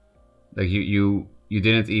 Like you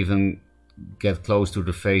didn't even get close to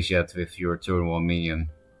the face yet with your turn 1 minion.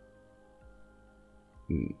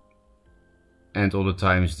 And all the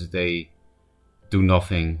times that they do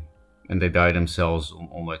nothing and they die themselves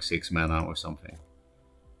on like 6 mana or something.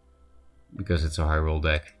 Because it's a high roll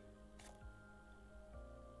deck.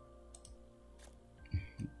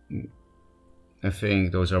 I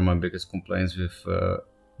think those are my biggest complaints with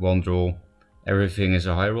 1 draw. Everything is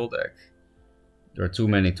a high roll deck. There are too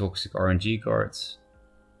many toxic RNG cards.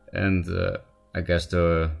 And I guess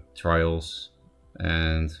the trials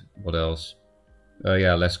and what else?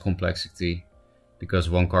 Yeah, less complexity. Because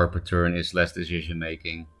 1 card per turn is less decision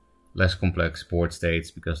making. Less complex board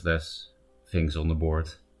states because less things on the board.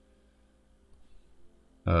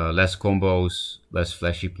 Less combos, less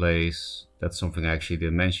flashy plays. That's something I actually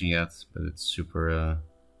didn't mention yet, but it's super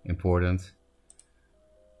important.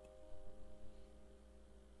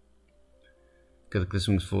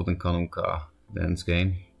 Cataclysm's Vault and monkaS, the end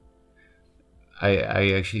game.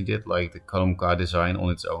 I actually did like the monkaS design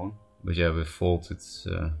on its own, but yeah, with Vault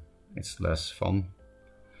it's less fun.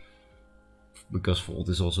 Because Vault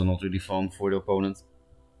is also not really fun for the opponent.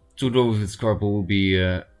 2 draws with its card pool will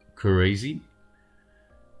be crazy.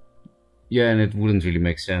 Yeah, and it wouldn't really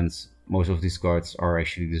make sense. Most of these cards are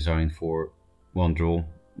actually designed for 1 draw.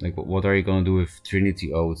 Like, what are you gonna do with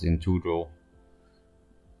Trinity Oath in 2 draw?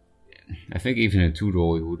 I think even in 2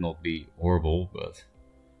 draw it would not be horrible, but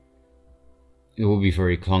it will be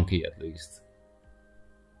very clunky at least.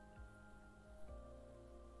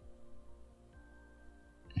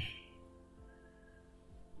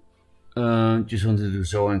 Just want to do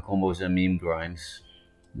Zoan combos and meme grinds.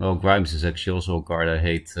 Well, Grimes is actually also a card I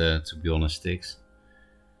hate, to be honest, sticks.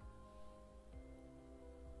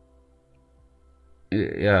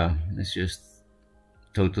 Yeah, it's just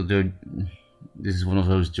total dirt. This is one of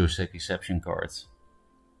those Josek exception cards.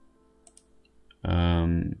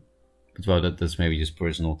 But well, that's maybe just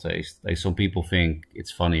personal taste. Like, some people think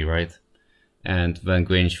it's funny, right? And when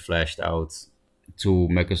Grinch flashed out 2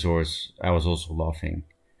 Mechasaurs, I was also laughing.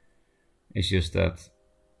 It's just that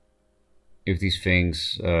if these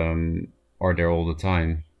things are there all the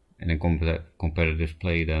time and in competitive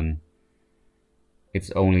play, then it's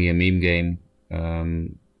only a meme game,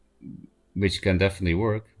 which can definitely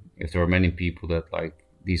work. If there are many people that like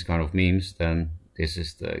these kind of memes, then this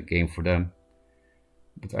is the game for them.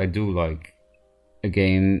 But I do like a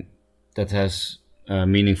game that has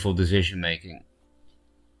meaningful decision making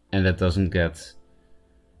and that doesn't get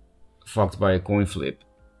fucked by a coin flip.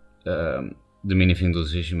 The meaningful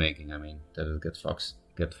decision making, I mean, that it get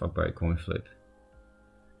fucked by a coin flip.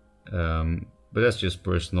 But that's just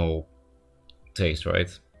personal taste,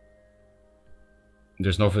 right?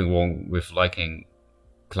 There's nothing wrong with liking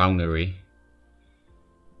clownery,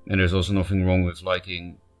 and there's also nothing wrong with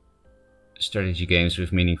liking strategy games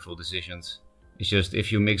with meaningful decisions. It's just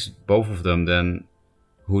if you mix both of them, then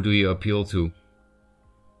who do you appeal to?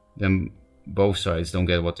 Then both sides don't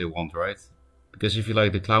get what they want, right? Because if you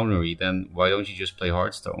like the clownery, then why don't you just play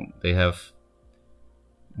Hearthstone? They have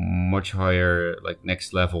much higher, like,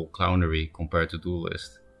 next level clownery compared to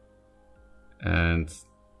Duelyst. And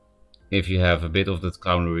if you have a bit of that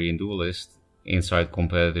clownery in Duelyst inside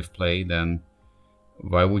competitive play, then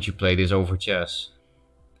why would you play this over chess?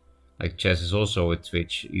 Like, chess is also a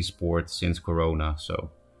Twitch esport since Corona, so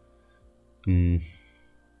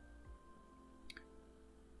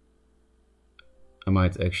I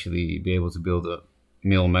might actually be able to build a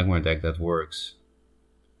mill magma deck that works.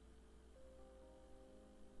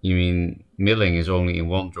 You mean milling is only in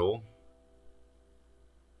 1 draw?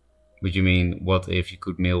 But you mean, what if you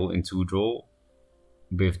could mill in 2 draw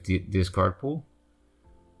with this card pool?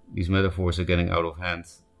 These metaphors are getting out of hand.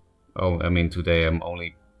 Oh, I mean, today I'm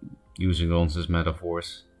only using nonsense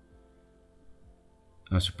metaphors.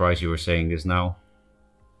 I'm surprised you were saying this now.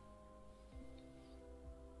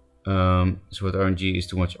 So what RNG is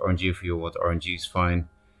too much RNG for you? What RNG is fine?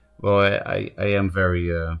 Well, I am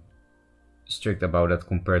very strict about that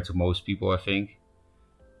compared to most people. I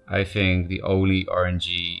think the only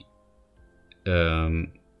RNG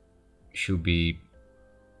should be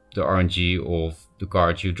the RNG of the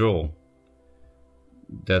cards you draw.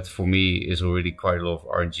 That for me is already quite a lot of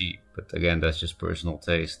RNG, but again, that's just personal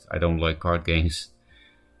taste. I don't like card games.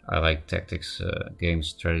 I like tactics games,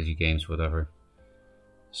 strategy games, whatever.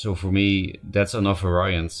 So for me, that's enough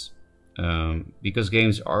variance, because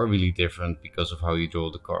games are really different because of how you draw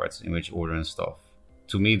the cards, in which order and stuff.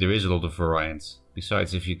 To me, there is a lot of variance.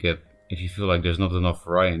 Besides, if you feel like there's not enough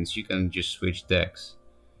variance, you can just switch decks,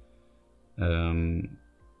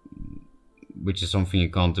 which is something you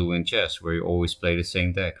can't do in chess, where you always play the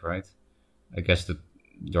same deck, right? I guess that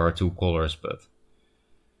there are 2 colors, but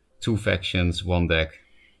 2 factions, 1 deck.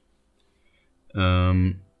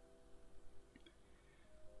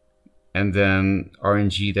 And then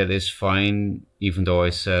RNG, that is fine, even though I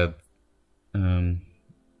said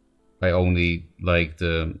I only like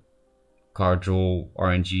the card draw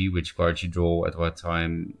RNG, which cards you draw at what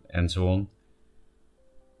time, and so on.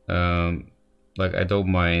 Like, I don't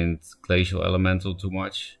mind Glacial Elemental too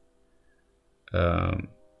much.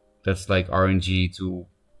 That's like RNG to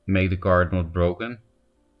make the card not broken.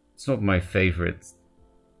 It's not my favorite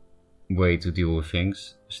way to deal with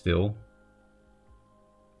things, still.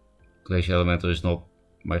 Glacial Elemental is not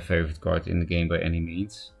my favorite card in the game by any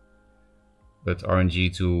means. But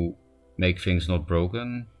RNG to make things not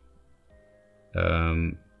broken,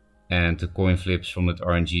 and the coin flips from that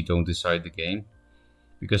RNG don't decide the game.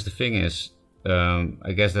 Because the thing is,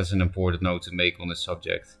 I guess that's an important note to make on this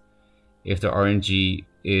subject. If the RNG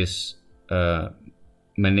is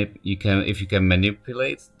if you can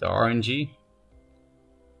manipulate the RNG,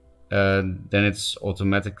 then it's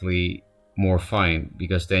automatically more fine,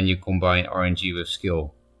 because then you combine RNG with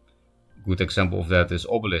skill. Good example of that is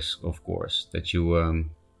Obelisk, of course, that you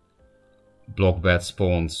block bad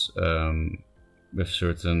spawns with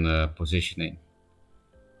certain positioning.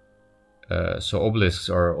 So obelisks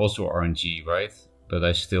are also RNG, right? But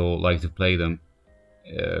I still like to play them.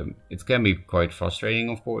 It can be quite frustrating,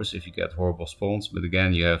 of course, if you get horrible spawns, but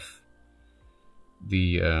again, you have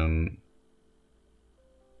the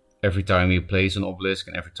every time you place an obelisk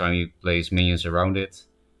and every time you place minions around it,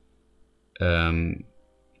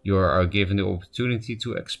 you are given the opportunity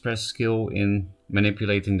to express skill in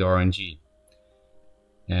manipulating the RNG.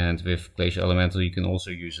 And with Glacial Elemental, you can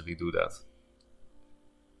also usually do that.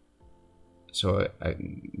 So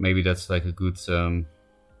maybe that's like a good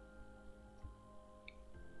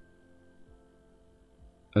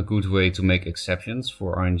way to make exceptions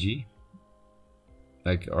for RNG.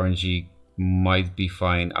 Like, RNG might be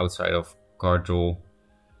fine outside of card draw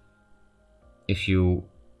if you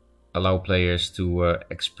allow players to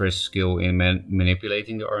express skill in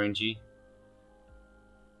manipulating the RNG.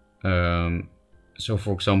 So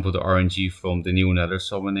for example, the RNG from the new Nether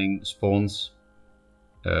Summoning spawns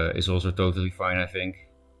is also totally fine, I think.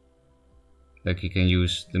 Like, you can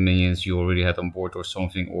use the minions you already had on board or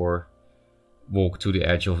something, or walk to the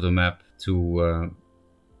edge of the map to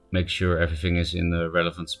make sure everything is in the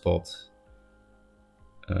relevant spot.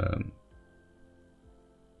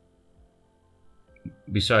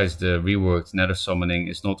 Besides, the reworked Nether Summoning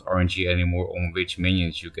is not RNG anymore on which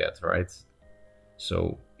minions you get, right?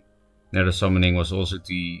 So Nether Summoning was also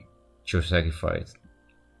de-sacrificed.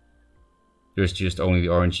 There's just only the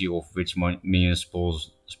RNG of which minion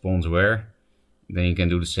spawns where. Then you can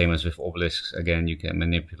do the same as with obelisks. Again, you can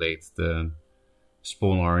manipulate the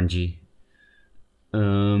spawn RNG.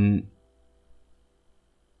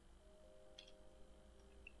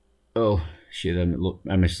 Oh shit!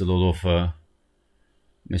 I missed a lot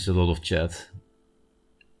of chat.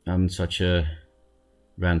 I'm such a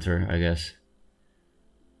ranter, I guess.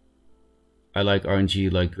 I like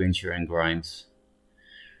RNG, like Grincher and Grinds.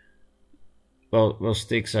 Well,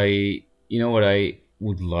 Sticks, you know what I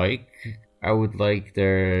would like? I would like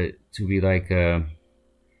there to be like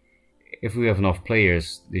if we have enough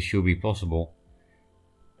players, this should be possible.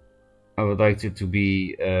 I would like it to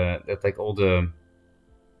be that like all the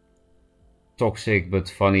toxic but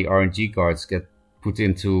funny RNG cards get put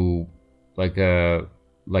into like a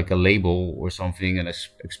label or something, an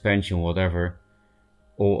expansion, whatever,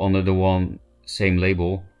 all under the one same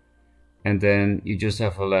label, and then you just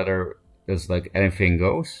have a ladder that's like anything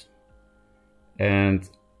goes, and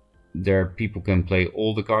there people can play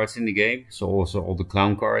all the cards in the game, so also all the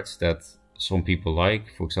clown cards that some people like.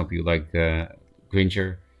 For example, you like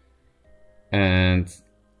Grincher, and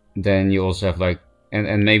then you also have like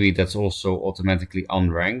and maybe that's also automatically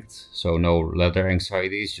unranked, so no ladder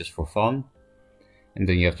anxieties, just for fun. And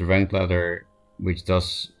then you have the ranked ladder, which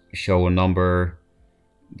does show a number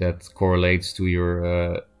that correlates to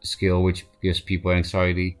your skill, which gives people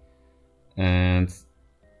anxiety. And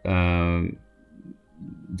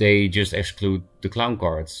they just exclude the clown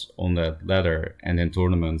cards on that ladder, and in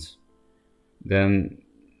tournaments, then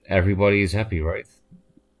everybody is happy, right?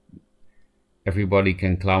 Everybody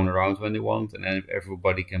can clown around when they want, and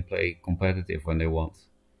everybody can play competitive when they want.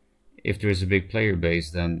 If there is a big player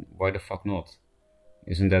base, then why the fuck not?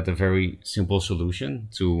 Isn't that a very simple solution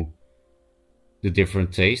to the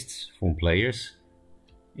different tastes from players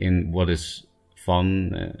in what is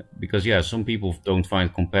fun? Because yeah, some people don't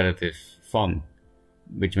find competitive fun,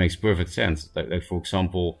 which makes perfect sense. Like for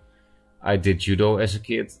example, I did judo as a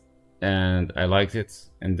kid, and I liked it.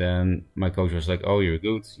 And then my coach was like, "Oh, you're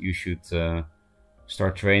good. You should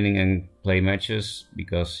start training and play matches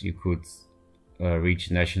because you could reach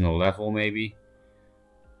national level maybe."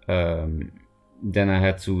 Then I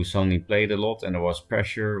had to suddenly play it a lot, and there was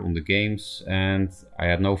pressure on the games, and I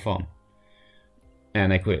had no fun.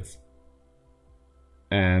 And I quit.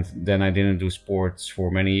 And then I didn't do sports for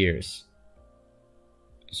many years.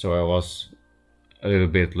 So I was a little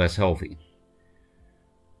bit less healthy.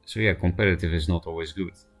 So yeah, competitive is not always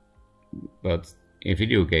good. But in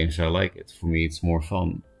video games I like it. For me it's more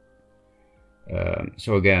fun.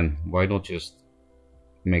 So again, why not just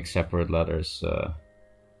make separate ladders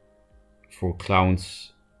for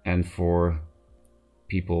clowns and for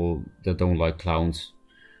people that don't like clowns?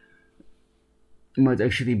 You might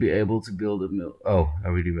actually be able to build a mill. Oh, I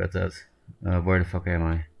already read that. Where the fuck am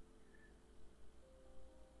I?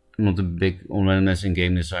 I'm not a big randomness in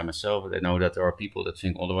game design myself, but I know that there are people that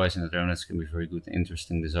think otherwise, and that randomness can be very good and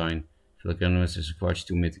interesting design. I feel like randomness is required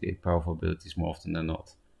to mitigate powerful abilities more often than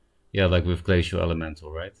not. Yeah, like with Glacial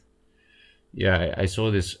Elemental, right? Yeah, I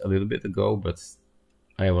saw this a little bit ago, but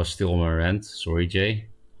I was still on my rant. Sorry, Jay.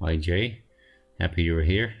 Hi, Jay. Happy you're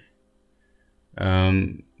here.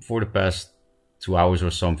 For the past 2 hours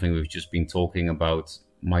or something, we've just been talking about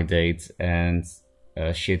my date and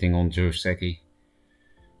shitting on Juroseki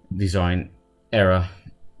design era.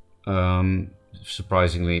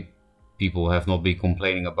 Surprisingly, people have not been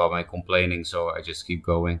complaining about my complaining, so I just keep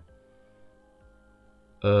going.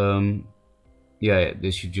 Yeah,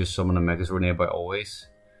 they should just summon a Megazord nearby always.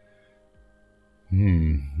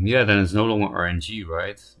 Yeah, then it's no longer RNG,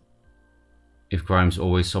 right? If Grimes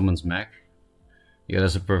always summons Meg. Yeah,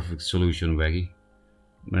 that's a perfect solution, Waggy.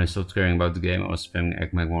 When I stopped caring about the game, I was spamming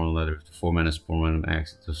Egg Mag 1 ladder with the 4 mana spawn random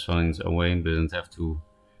eggs. It was fun in its own way, but didn't have to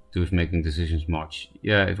do with making decisions much.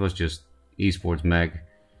 Yeah, it was just esports Meg,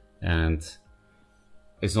 and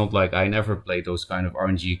it's not like I never played those kind of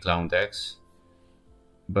RNG clown decks,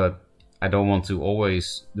 but I don't want to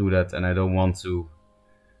always do that, and I don't want to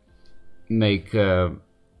make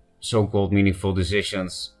so-called meaningful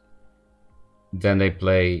decisions. Then they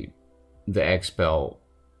play the Egg spell,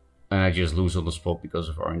 and I just lose on the spot because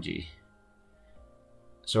of RNG.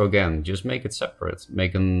 So again, just make it separate.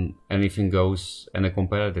 Make an anything goes and a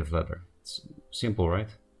competitive ladder. It's simple, right?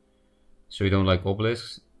 So you don't like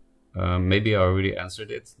obelisks? Maybe I already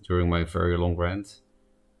answered it during my very long rant.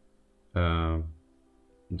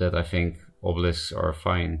 That I think obelisks are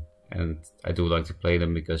fine, and I do like to play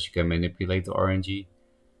them because you can manipulate the RNG.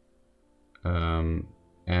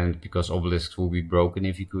 And because obelisks will be broken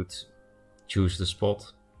if you could choose the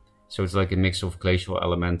spot. So it's like a mix of Glacial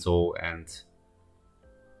Elemental and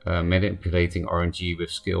manipulating RNG with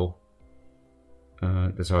skill.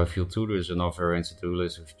 That's how I feel too. There's enough variants to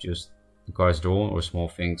Duelyst with just the cards drawn or small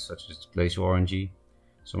things such as Glacial RNG.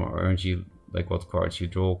 Some RNG, like what cards you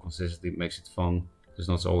draw, consistently makes it fun. It's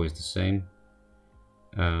not always the same.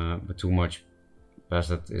 But too much past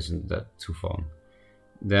that isn't that too fun.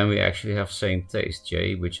 Then we actually have same taste,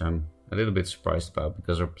 Jay, which I'm a little bit surprised about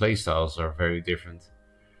because our playstyles are very different.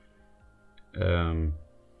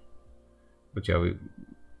 But yeah,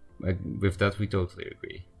 with that we totally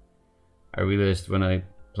agree. I realized when I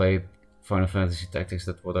played Final Fantasy Tactics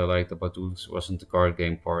that what I liked about Duelyst wasn't the card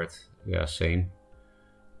game part. Yeah, same.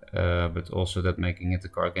 But also that making it a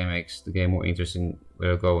card game makes the game more interesting where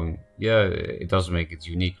you're going. Yeah, it does make it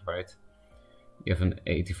unique, right? You have an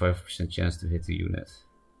 85% chance to hit the unit.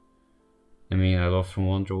 I mean, I love from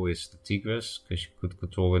one draw is the Tigress, because you could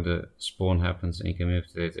control where the spawn happens and you can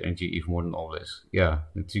manipulate the energy even more than Obelisk. Yeah,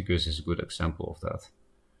 the Tigress is a good example of that.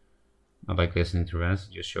 I like listening to rants,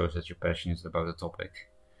 it just shows that you're passionate about the topic.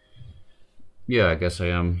 Yeah, I guess I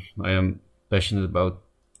am. I am passionate about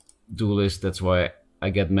Duelyst, that's why I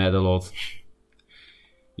get mad a lot.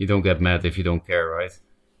 You don't get mad if you don't care, right?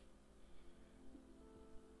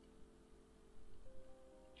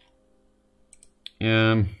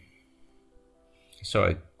 So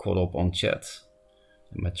I caught up on chat,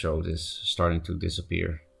 and my throat is starting to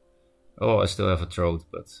disappear. Oh, I still have a throat,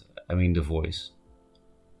 but I mean the voice.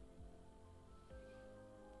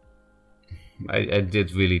 I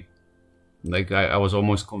did really, like, I was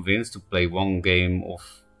almost convinced to play one game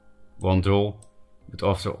of one draw, but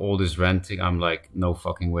after all this ranting, I'm like, no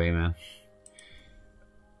fucking way, man.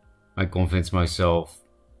 I convinced myself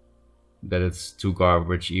that it's too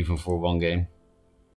garbage even for one game.